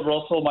think that's what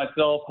Russell,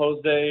 myself,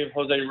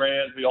 Jose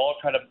Reyes, we all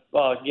try to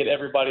get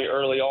everybody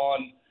early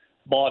on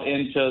bought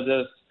into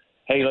this,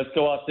 hey, let's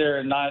go out there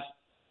and not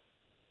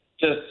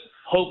just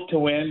hope to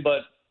win,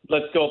 but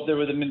let's go up there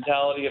with the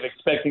mentality of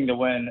expecting to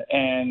win.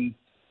 And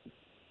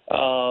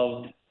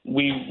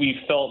we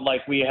felt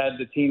like we had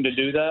the team to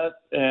do that.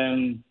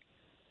 And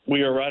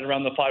we were right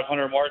around the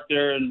 500 mark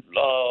there in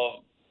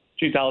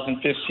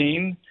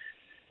 2015.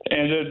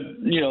 And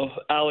then,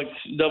 Alex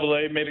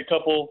AA made a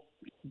couple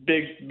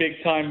big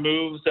time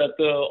moves at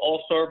the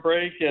All-Star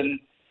break. And,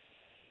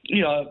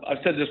 I've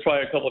said this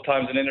probably a couple of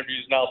times in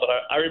interviews now, but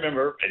I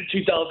remember in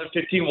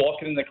 2015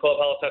 walking in the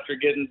clubhouse after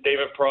getting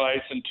David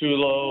Price and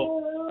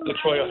Tulo,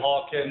 LaTroy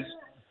Hawkins,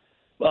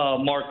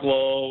 Mark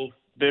Lowe,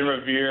 Ben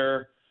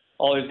Revere,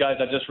 all these guys.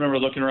 I just remember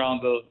looking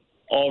around the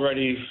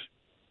already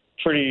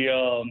pretty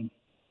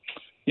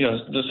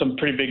there's some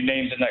pretty big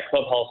names in that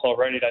clubhouse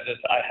already. And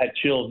I had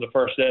chills the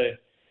first day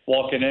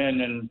walking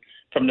in, and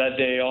from that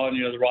day on,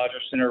 the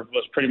Rogers Center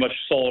was pretty much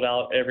sold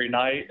out every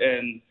night.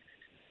 And,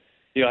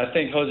 I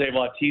think Jose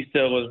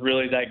Bautista was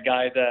really that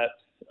guy that,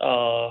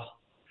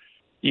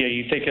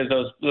 you think of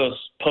those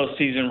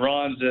postseason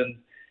runs and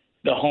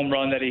the home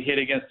run that he hit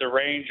against the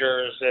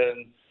Rangers.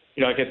 And,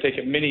 I can think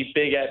of many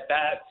big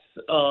at-bats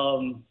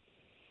from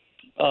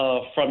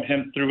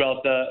him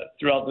throughout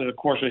the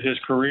course of his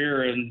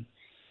career. And,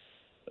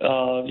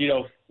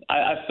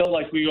 I felt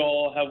like we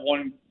all have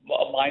one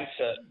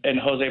mindset, and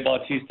Jose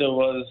Bautista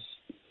was,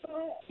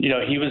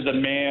 he was the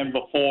man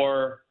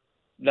before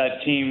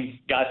that team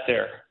got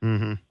there.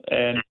 Mm-hmm.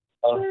 And,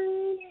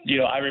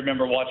 I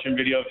remember watching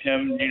video of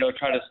him,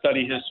 trying to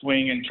study his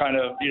swing and trying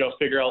to,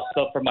 figure out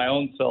stuff for my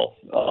own self.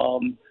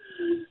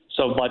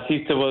 So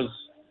Bautista was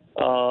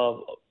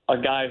a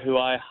guy who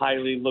I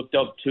highly looked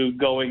up to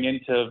going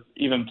into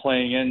even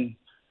playing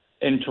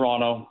in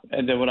Toronto.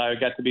 And then when I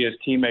got to be his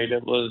teammate,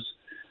 it was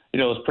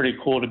pretty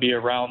cool to be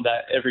around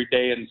that every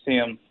day and see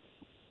him.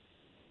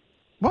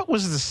 What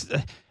was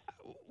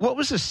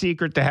the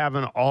secret to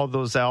having all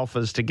those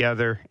alphas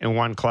together in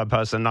one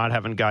clubhouse and not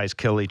having guys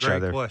kill each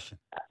other? Great question.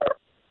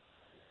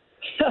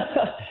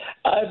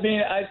 I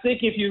mean, I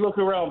think if you look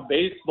around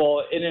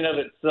baseball in and of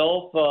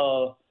itself,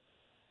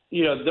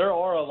 there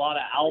are a lot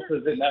of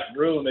alphas in that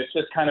room. It's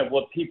just kind of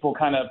what people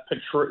kind of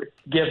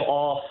give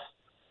off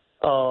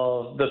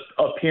the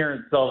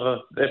appearance of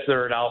if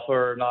they're an alpha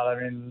or not. I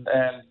mean,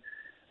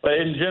 but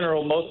in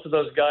general, most of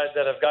those guys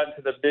that have gotten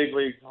to the big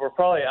leagues were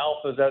probably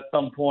alphas at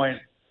some point.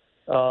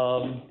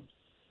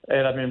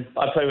 And I mean,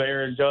 I play with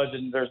Aaron Judge,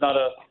 and there's not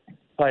a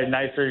probably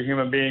nicer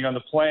human being on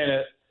the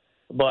planet.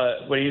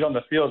 But when he's on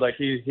the field, like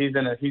he's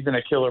in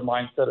a killer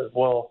mindset as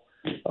well.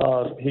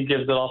 He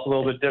gives it off a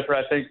little bit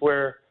different. I think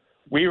where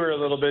we were a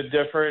little bit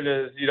different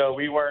is,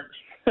 we weren't.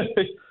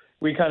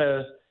 We kind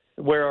of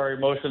wear our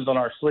emotions on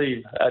our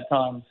sleeve at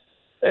times,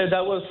 and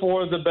that was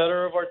for the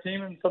better of our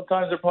team. And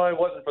sometimes it probably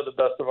wasn't for the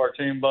best of our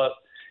team. But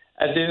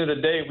at the end of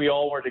the day, we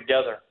all were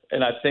together,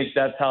 and I think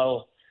that's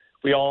how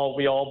we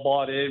all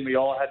bought in. We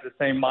all had the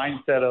same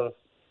mindset of,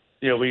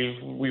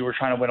 we were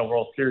trying to win a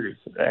World Series,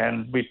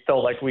 and we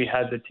felt like we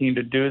had the team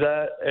to do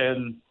that.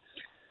 And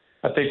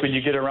I think when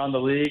you get around the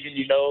league and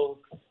you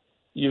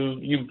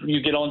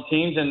get on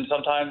teams, and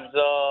sometimes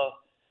the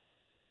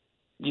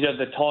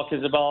talk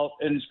is about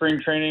in spring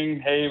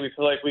training, hey, we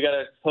feel like we got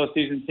a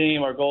postseason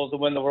team. Our goal is to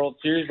win the World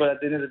Series. But at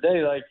the end of the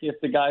day, like if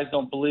the guys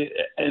don't believe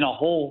as a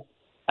whole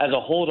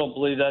don't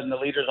believe that, and the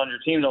leaders on your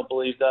team don't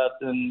believe that,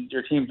 then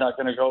your team's not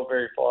going to go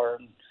very far.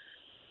 And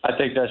I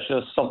think that's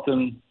just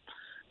something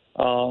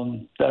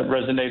that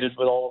resonated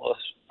with all of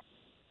us.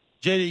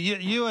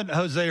 JD, you and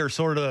Jose are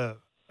sort of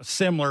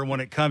similar when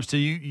it comes to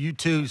you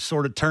two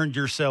sort of turned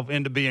yourself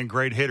into being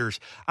great hitters.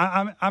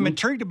 I'm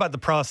intrigued about the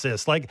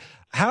process. Like,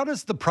 how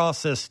does the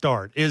process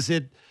start? Is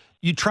it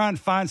you try and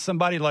find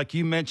somebody like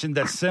you mentioned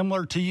that's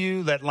similar to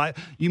you, that like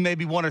you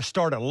maybe want to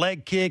start a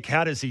leg kick?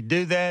 How does he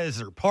do that? Is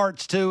there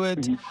parts to it?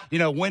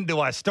 Mm-hmm. When do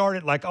I start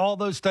it? Like all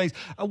those things.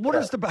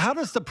 How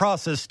does the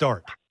process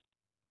start?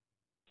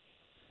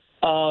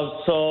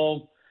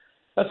 So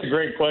that's a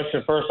great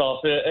question. First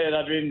off, and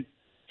I mean,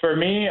 for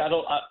me,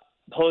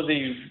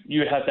 Jose, you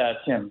would have to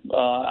ask him.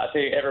 I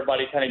think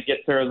everybody kind of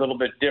gets there a little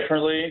bit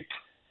differently,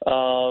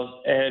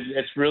 and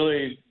it's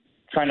really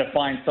trying to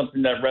find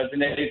something that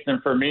resonates.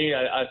 And for me,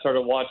 I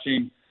started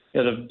watching.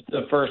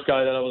 The first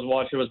guy that I was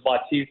watching was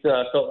Bautista.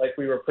 I felt like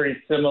we were pretty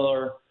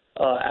similar,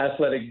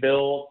 athletic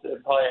build,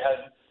 and probably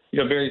had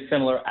very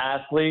similar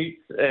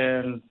athletes.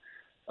 And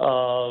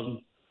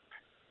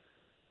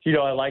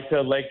I liked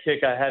the leg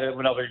kick. I had it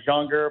when I was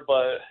younger,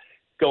 but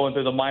going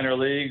through the minor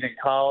leagues and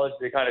college,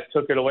 they kind of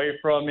took it away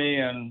from me.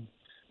 And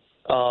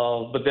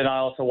but then I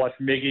also watched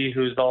Miggy,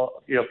 who's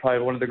probably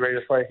one of the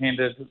greatest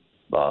right-handed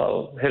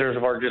hitters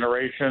of our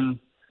generation.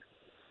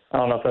 I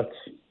don't know if that's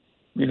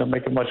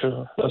making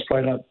that's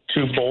probably not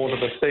too bold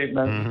of a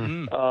statement.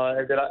 Mm-hmm.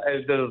 And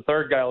then the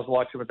third guy I was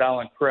watching was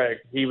Alan Craig.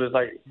 He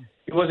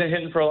wasn't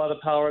hitting for a lot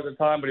of power at the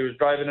time, but he was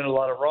driving in a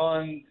lot of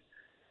runs.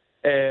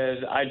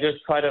 And I just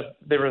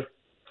there were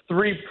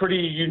three pretty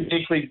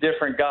uniquely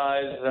different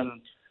guys,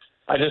 and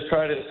I just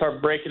tried to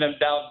start breaking them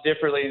down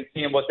differently and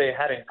seeing what they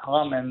had in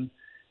common,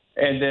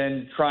 and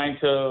then trying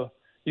to,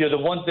 the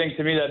one thing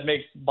to me that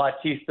makes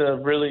Bautista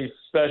really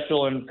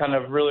special and kind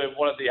of really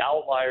one of the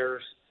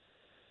outliers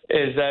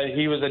is that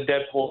he was a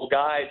Deadpool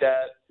guy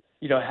that,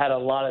 had a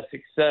lot of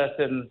success.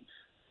 And,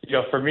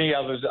 for me,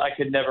 I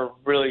could never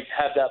really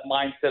have that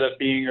mindset of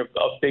being a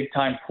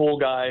big-time pool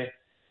guy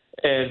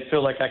and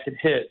feel like I could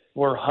hit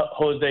where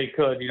Jose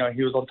could.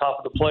 He was on top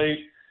of the plate,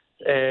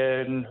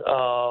 and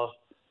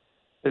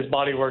his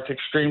body worked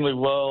extremely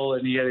well,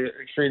 and he had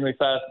extremely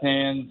fast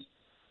hands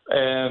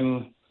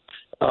and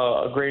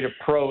a great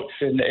approach,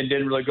 and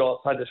didn't really go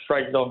outside the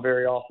strike zone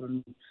very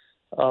often.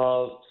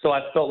 So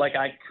I felt like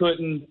I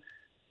couldn't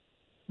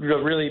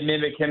really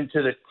mimic him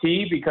to the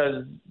T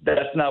because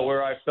that's not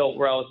where I felt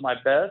where I was my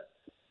best.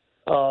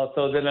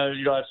 So then,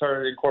 I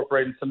started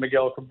incorporating some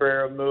Miguel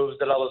Cabrera moves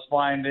that I was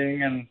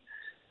finding and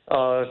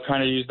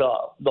trying to use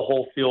the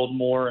whole field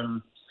more.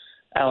 And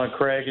Alan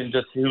Craig, and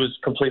just he was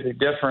completely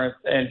different.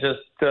 And just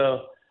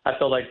I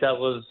felt like that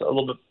was a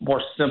little bit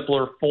more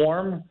simpler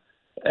form,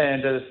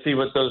 and to see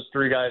what those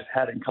three guys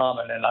had in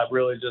common. And I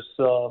really just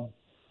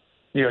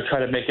try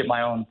to make it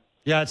my own.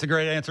 Yeah, it's a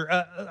great answer.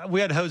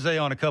 We had Jose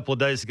on a couple of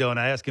days ago, and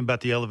I asked him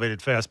about the elevated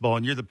fastball,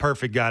 and you're the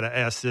perfect guy to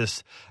ask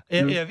this.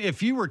 Mm-hmm.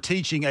 If you were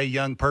teaching a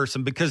young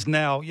person, because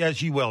now,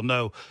 as you well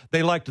know,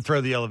 they like to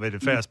throw the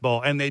elevated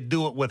fastball, and they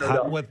do it with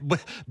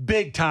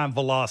big-time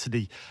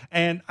velocity.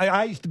 And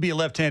I used to be a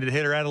left-handed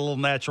hitter. I had a little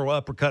natural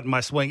uppercut in my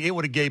swing. It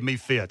would have gave me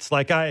fits.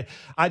 Like, I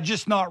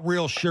just not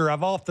real sure.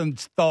 I've often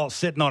thought,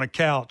 sitting on a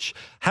couch,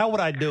 how would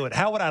I do it?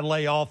 How would I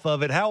lay off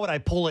of it? How would I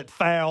pull it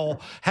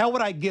foul? How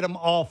would I get them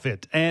off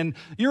it? And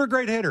you're a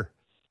great hitter.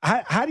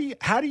 How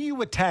do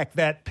you attack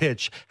that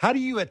pitch? How do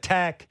you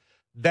attack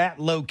that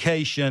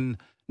location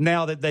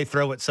now that they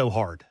throw it so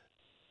hard?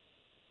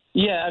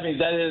 Yeah, I mean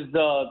it's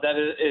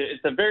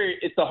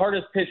the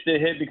hardest pitch to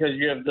hit because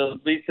you have the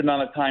least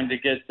amount of time to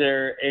get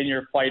there, and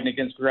you're fighting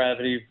against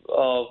gravity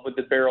with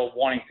the barrel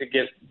wanting to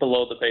get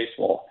below the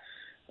baseball.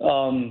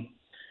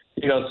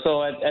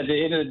 So at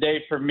the end of the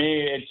day, for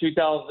me, in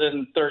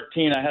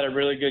 2013, I had a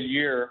really good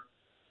year.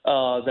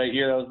 That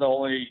year, that was the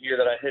only year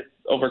that I hit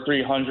over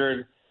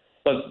 300.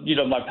 But,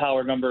 my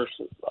power numbers,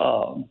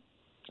 I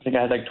think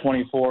I had like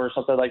 24 or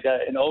something like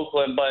that in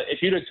Oakland. But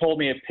if you'd have told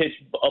me a pitch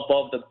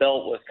above the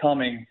belt was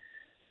coming,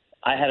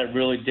 I had a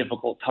really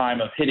difficult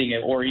time of hitting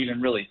it or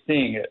even really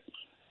seeing it.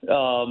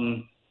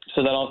 So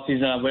that off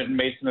season, I went and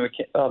made some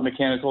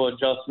mechanical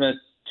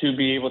adjustments to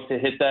be able to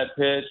hit that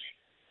pitch.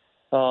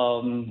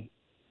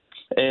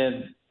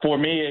 And for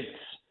me, it's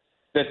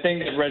the thing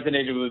that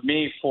resonated with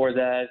me for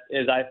that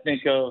is I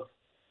think of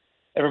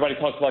everybody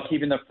talks about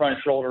keeping the front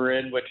shoulder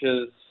in, which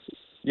is,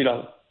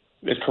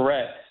 is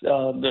correct.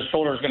 The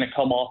shoulder is going to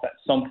come off at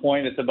some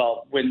point. It's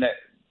about when that,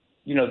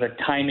 the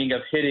timing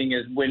of hitting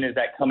is when is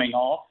that coming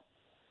off.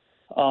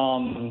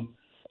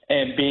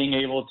 And being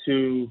able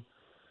to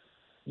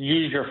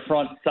use your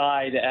front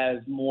side as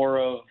more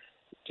of,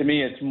 to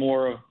me, it's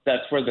more of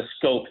that's where the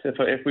scopes.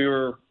 If we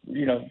were,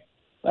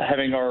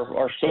 having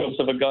our scopes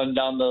of a gun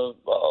down the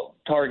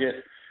target,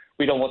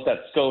 we don't want that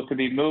scope to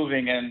be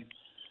moving. And,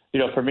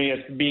 for me,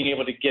 it's being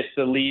able to get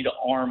the lead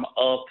arm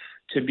up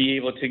to be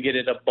able to get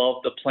it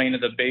above the plane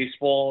of the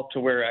baseball to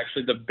where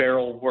actually the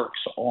barrel works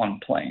on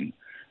plane.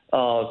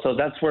 So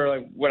that's where,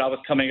 when I was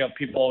coming up,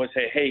 people always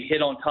say, hey,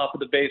 hit on top of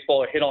the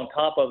baseball or hit on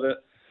top of it.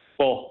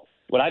 Well,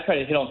 when I tried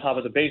to hit on top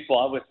of the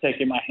baseball, I was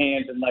taking my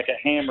hands and like a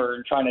hammer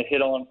and trying to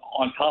hit on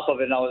top of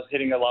it, and I was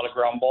hitting a lot of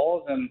ground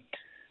balls and,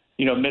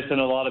 missing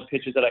a lot of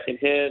pitches that I could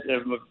hit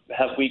and would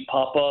have weak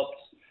pop-ups.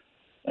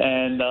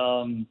 And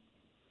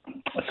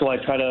so I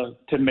try to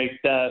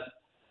make that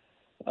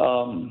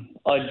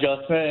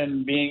adjustment,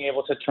 and being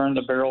able to turn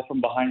the barrel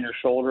from behind your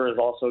shoulder is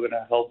also going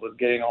to help with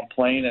getting on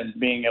plane and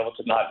being able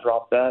to not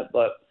drop that.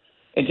 But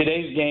in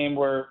today's game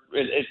where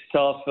it's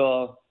tough,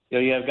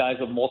 you have guys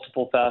with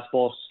multiple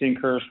fastballs,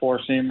 sinkers,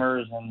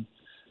 four-seamers, and,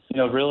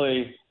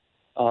 really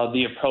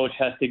the approach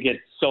has to get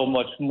so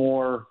much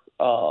more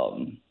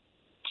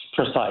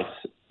precise,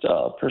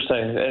 per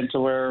se, and to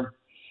where,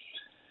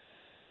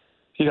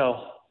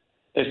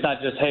 it's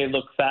not just, hey,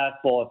 look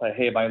fastball. It's like,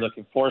 hey, am I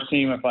looking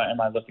four-seam? Am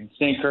I looking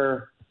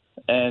sinker?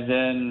 And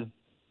then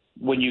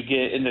when you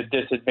get into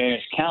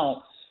disadvantaged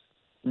counts,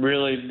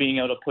 really being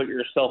able to put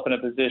yourself in a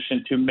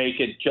position to make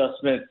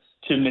adjustments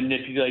to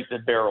manipulate the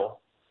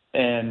barrel.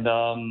 And,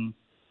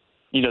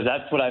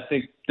 that's what I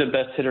think the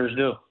best hitters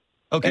do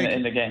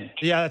in the game.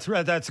 Yeah, that's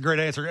right. That's a great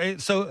answer.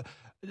 So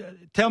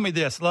tell me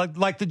this,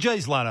 like the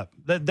Jays lineup,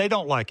 they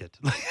don't like it.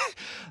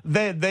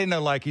 they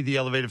don't like the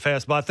elevated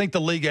fastball. I think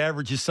the league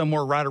average is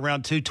somewhere right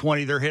around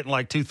 220. They're hitting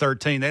like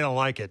 213. They don't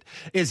like it.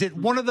 Is it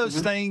one of those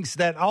things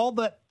that all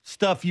that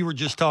stuff you were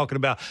just talking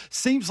about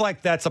seems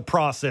like that's a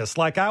process?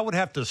 Like I would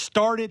have to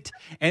start it,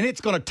 and it's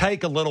going to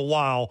take a little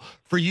while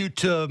for you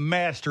to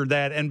master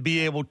that and be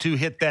able to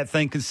hit that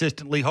thing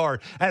consistently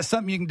hard. That's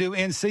something you can do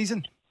in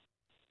season?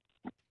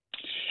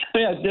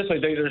 Yeah,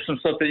 definitely think there's some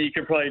stuff that you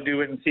could probably do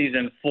in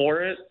season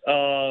for it.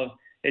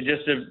 It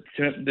just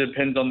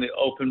depends on the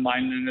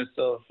open-mindedness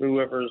of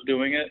whoever is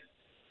doing it.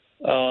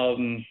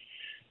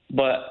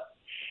 But,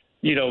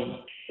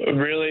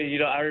 really,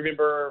 I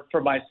remember for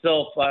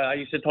myself, I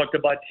used to talk to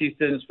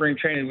Bautista in spring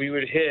training. We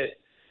would hit,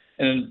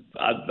 and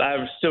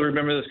I still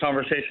remember this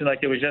conversation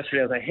like it was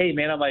yesterday. I was like, hey,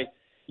 man,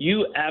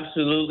 you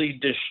absolutely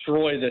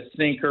destroy the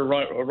sinker,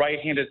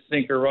 right-handed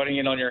sinker running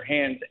in on your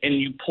hands,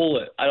 and you pull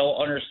it. I don't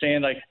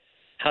understand,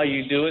 how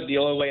you do it. The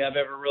only way I've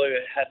ever really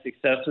had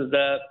success with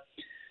that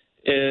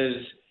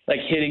is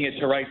hitting it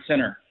to right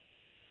center,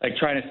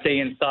 trying to stay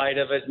inside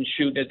of it and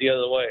shooting it the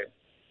other way.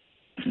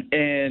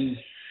 And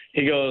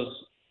he goes,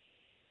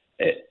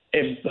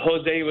 if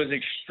Jose was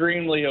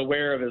extremely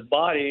aware of his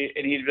body,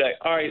 and he'd be like,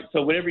 all right,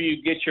 so whenever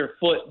you get your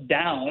foot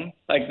down,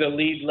 the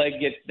lead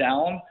leg gets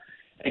down,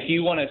 if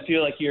you want to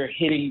feel like you're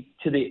hitting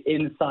to the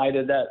inside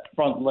of that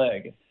front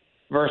leg,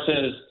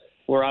 versus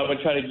where I would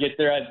try to get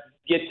there. I'd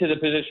get to the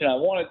position I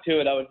wanted to,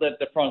 and I would let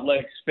the front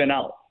leg spin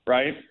out,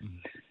 right?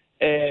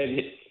 And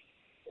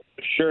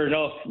sure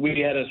enough, we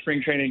had a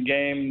spring training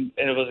game,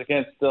 and it was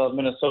against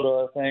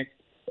Minnesota, I think.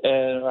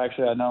 And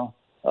actually, I know.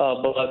 I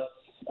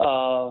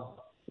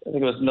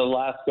think it was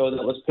Nolasco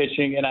that was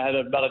pitching, and I had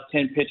about a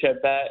 10-pitch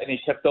at bat, and he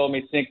kept throwing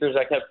me sinkers.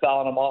 I kept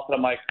fouling him off, and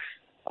I'm like,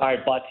 all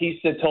right,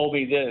 Bautista told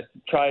me this,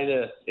 try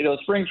this. It was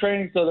spring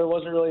training, so there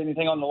wasn't really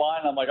anything on the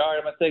line. I'm like, all right,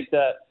 I'm going to take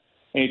that.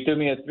 And he threw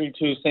me a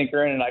 3-2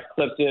 sinker in, and I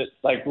clipped it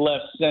like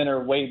left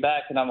center way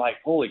back, and I'm like,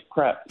 holy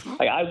crap.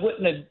 Like I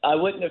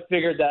wouldn't have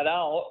figured that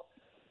out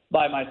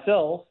by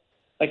myself.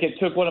 Like it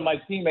took one of my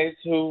teammates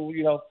who,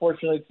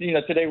 fortunately,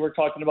 today we're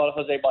talking about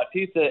Jose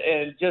Bautista,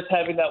 and just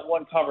having that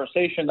one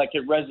conversation, like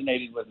it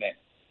resonated with me.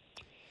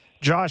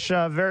 Josh,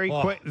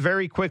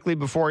 very quickly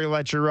before you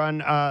let you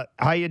run,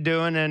 how you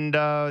doing? And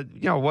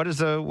what does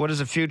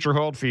the future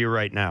hold for you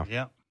right now?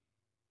 Yeah.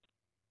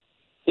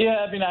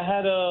 Yeah, I mean, I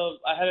had a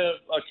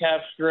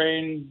calf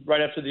strain right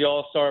after the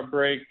All-Star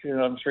break,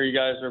 and I'm sure you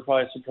guys are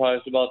probably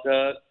surprised about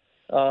that.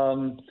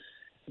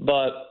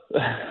 But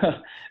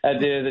at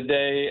the end of the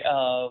day,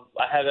 I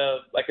had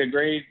a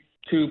grade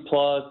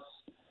 2+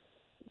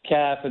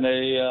 calf, and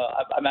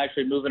I'm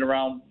actually moving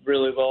around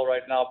really well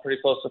right now,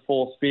 pretty close to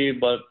full speed.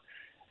 But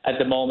at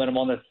the moment, I'm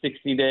on the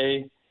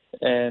 60-day,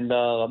 and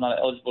I'm not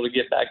eligible to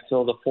get back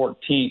till the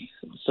 14th.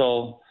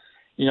 So,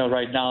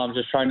 right now I'm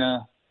just trying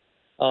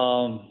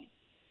to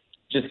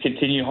just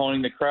continue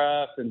honing the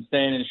craft and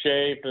staying in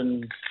shape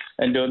and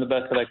doing the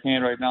best that I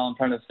can right now. I'm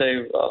trying to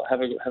stay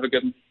have a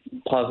good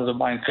positive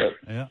mindset.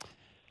 Yeah.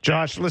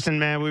 Josh, listen,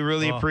 man, we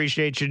really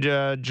appreciate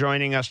you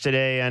joining us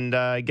today, and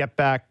get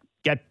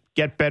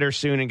better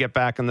soon and get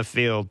back on the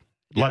field.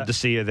 Love to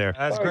see you there.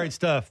 That's great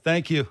stuff.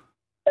 Thank you.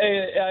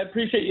 Hey, I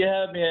appreciate you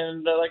having me.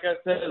 And like I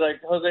said,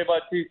 Jose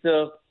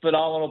Bautista,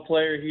 phenomenal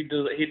player. He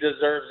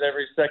deserves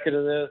every second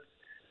of this.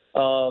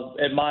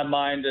 In my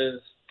mind,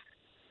 is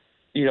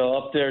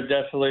up there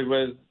definitely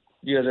with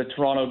the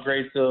Toronto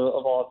greats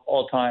of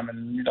all time,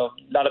 and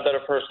not a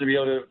better person to be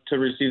able to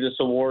receive this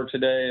award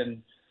today.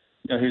 And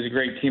he's a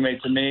great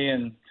teammate to me,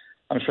 and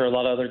I'm sure a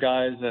lot of other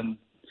guys. And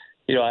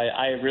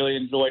I really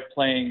enjoyed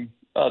playing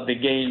the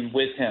game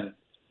with him.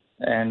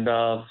 And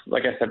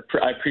like I said,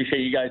 I appreciate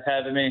you guys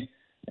having me,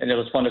 and it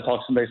was fun to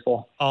talk some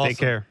baseball. Awesome. Take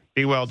care.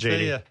 Be well, JD.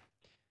 See ya.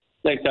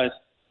 Thanks, guys.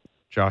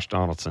 Josh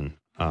Donaldson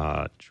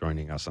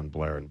joining us on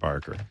Blair and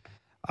Barker.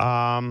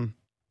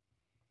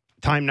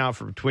 Time now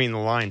for Between the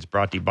Lines,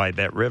 brought to you by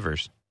Bet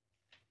Rivers.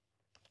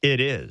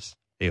 It is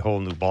a whole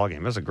new ballgame.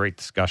 It was a great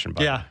discussion.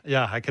 Yeah,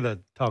 I could have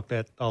talked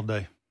that all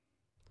day.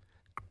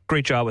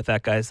 Great job with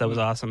that, guys. That was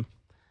awesome.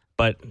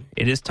 But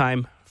it is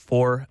time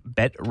for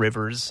Bet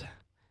Rivers.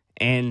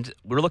 And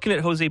we're looking at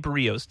Jose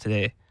Barrios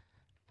today.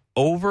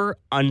 Over,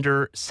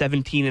 under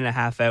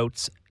 17.5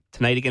 outs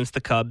tonight against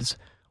the Cubs.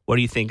 What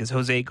do you think? Is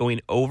Jose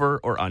going over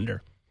or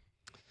under?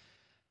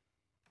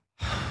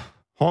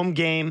 Home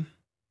game.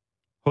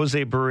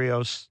 Jose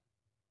Barrios,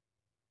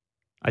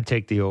 I'd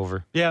take the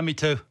over. Yeah, me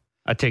too.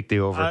 I'd take the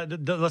over.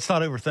 Let's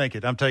not overthink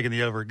it. I'm taking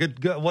the over.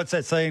 Good. What's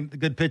that saying?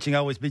 Good pitching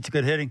always beats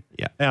good hitting.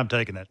 Yeah, I'm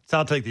taking that. So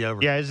I'll take the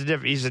over. Yeah, he's a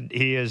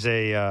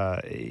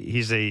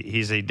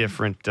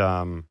different.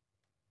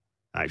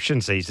 I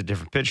shouldn't say he's a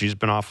different pitcher. He's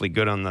been awfully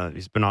good on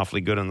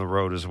the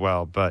road as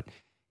well. But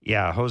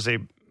yeah, Jose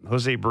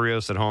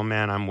Barrios at home,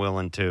 man. I'm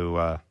willing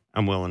to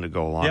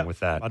go along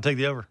with that. I'll take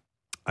the over.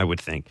 I would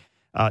think.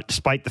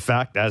 Despite the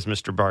fact, as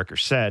Mr. Barker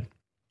said,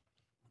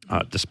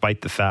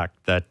 despite the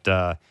fact that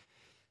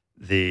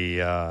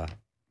the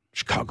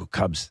Chicago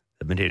Cubs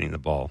have been hitting the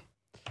ball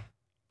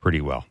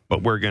pretty well,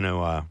 but we're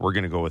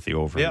gonna go with the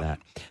over in that.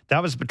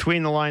 That was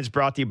Between the Lines,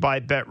 brought to you by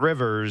Bet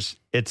Rivers.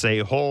 It's a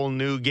whole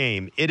new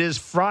game. It is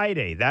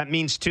Friday. That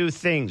means two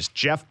things: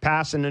 Jeff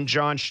Passan and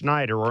John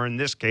Schneider, or in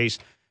this case,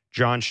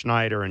 John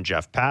Schneider and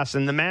Jeff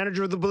Passan. The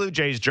manager of the Blue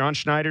Jays, John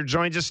Schneider,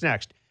 joins us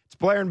next. It's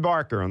Blair and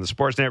Barker on the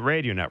Sportsnet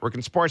Radio Network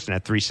and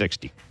Sportsnet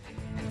 360.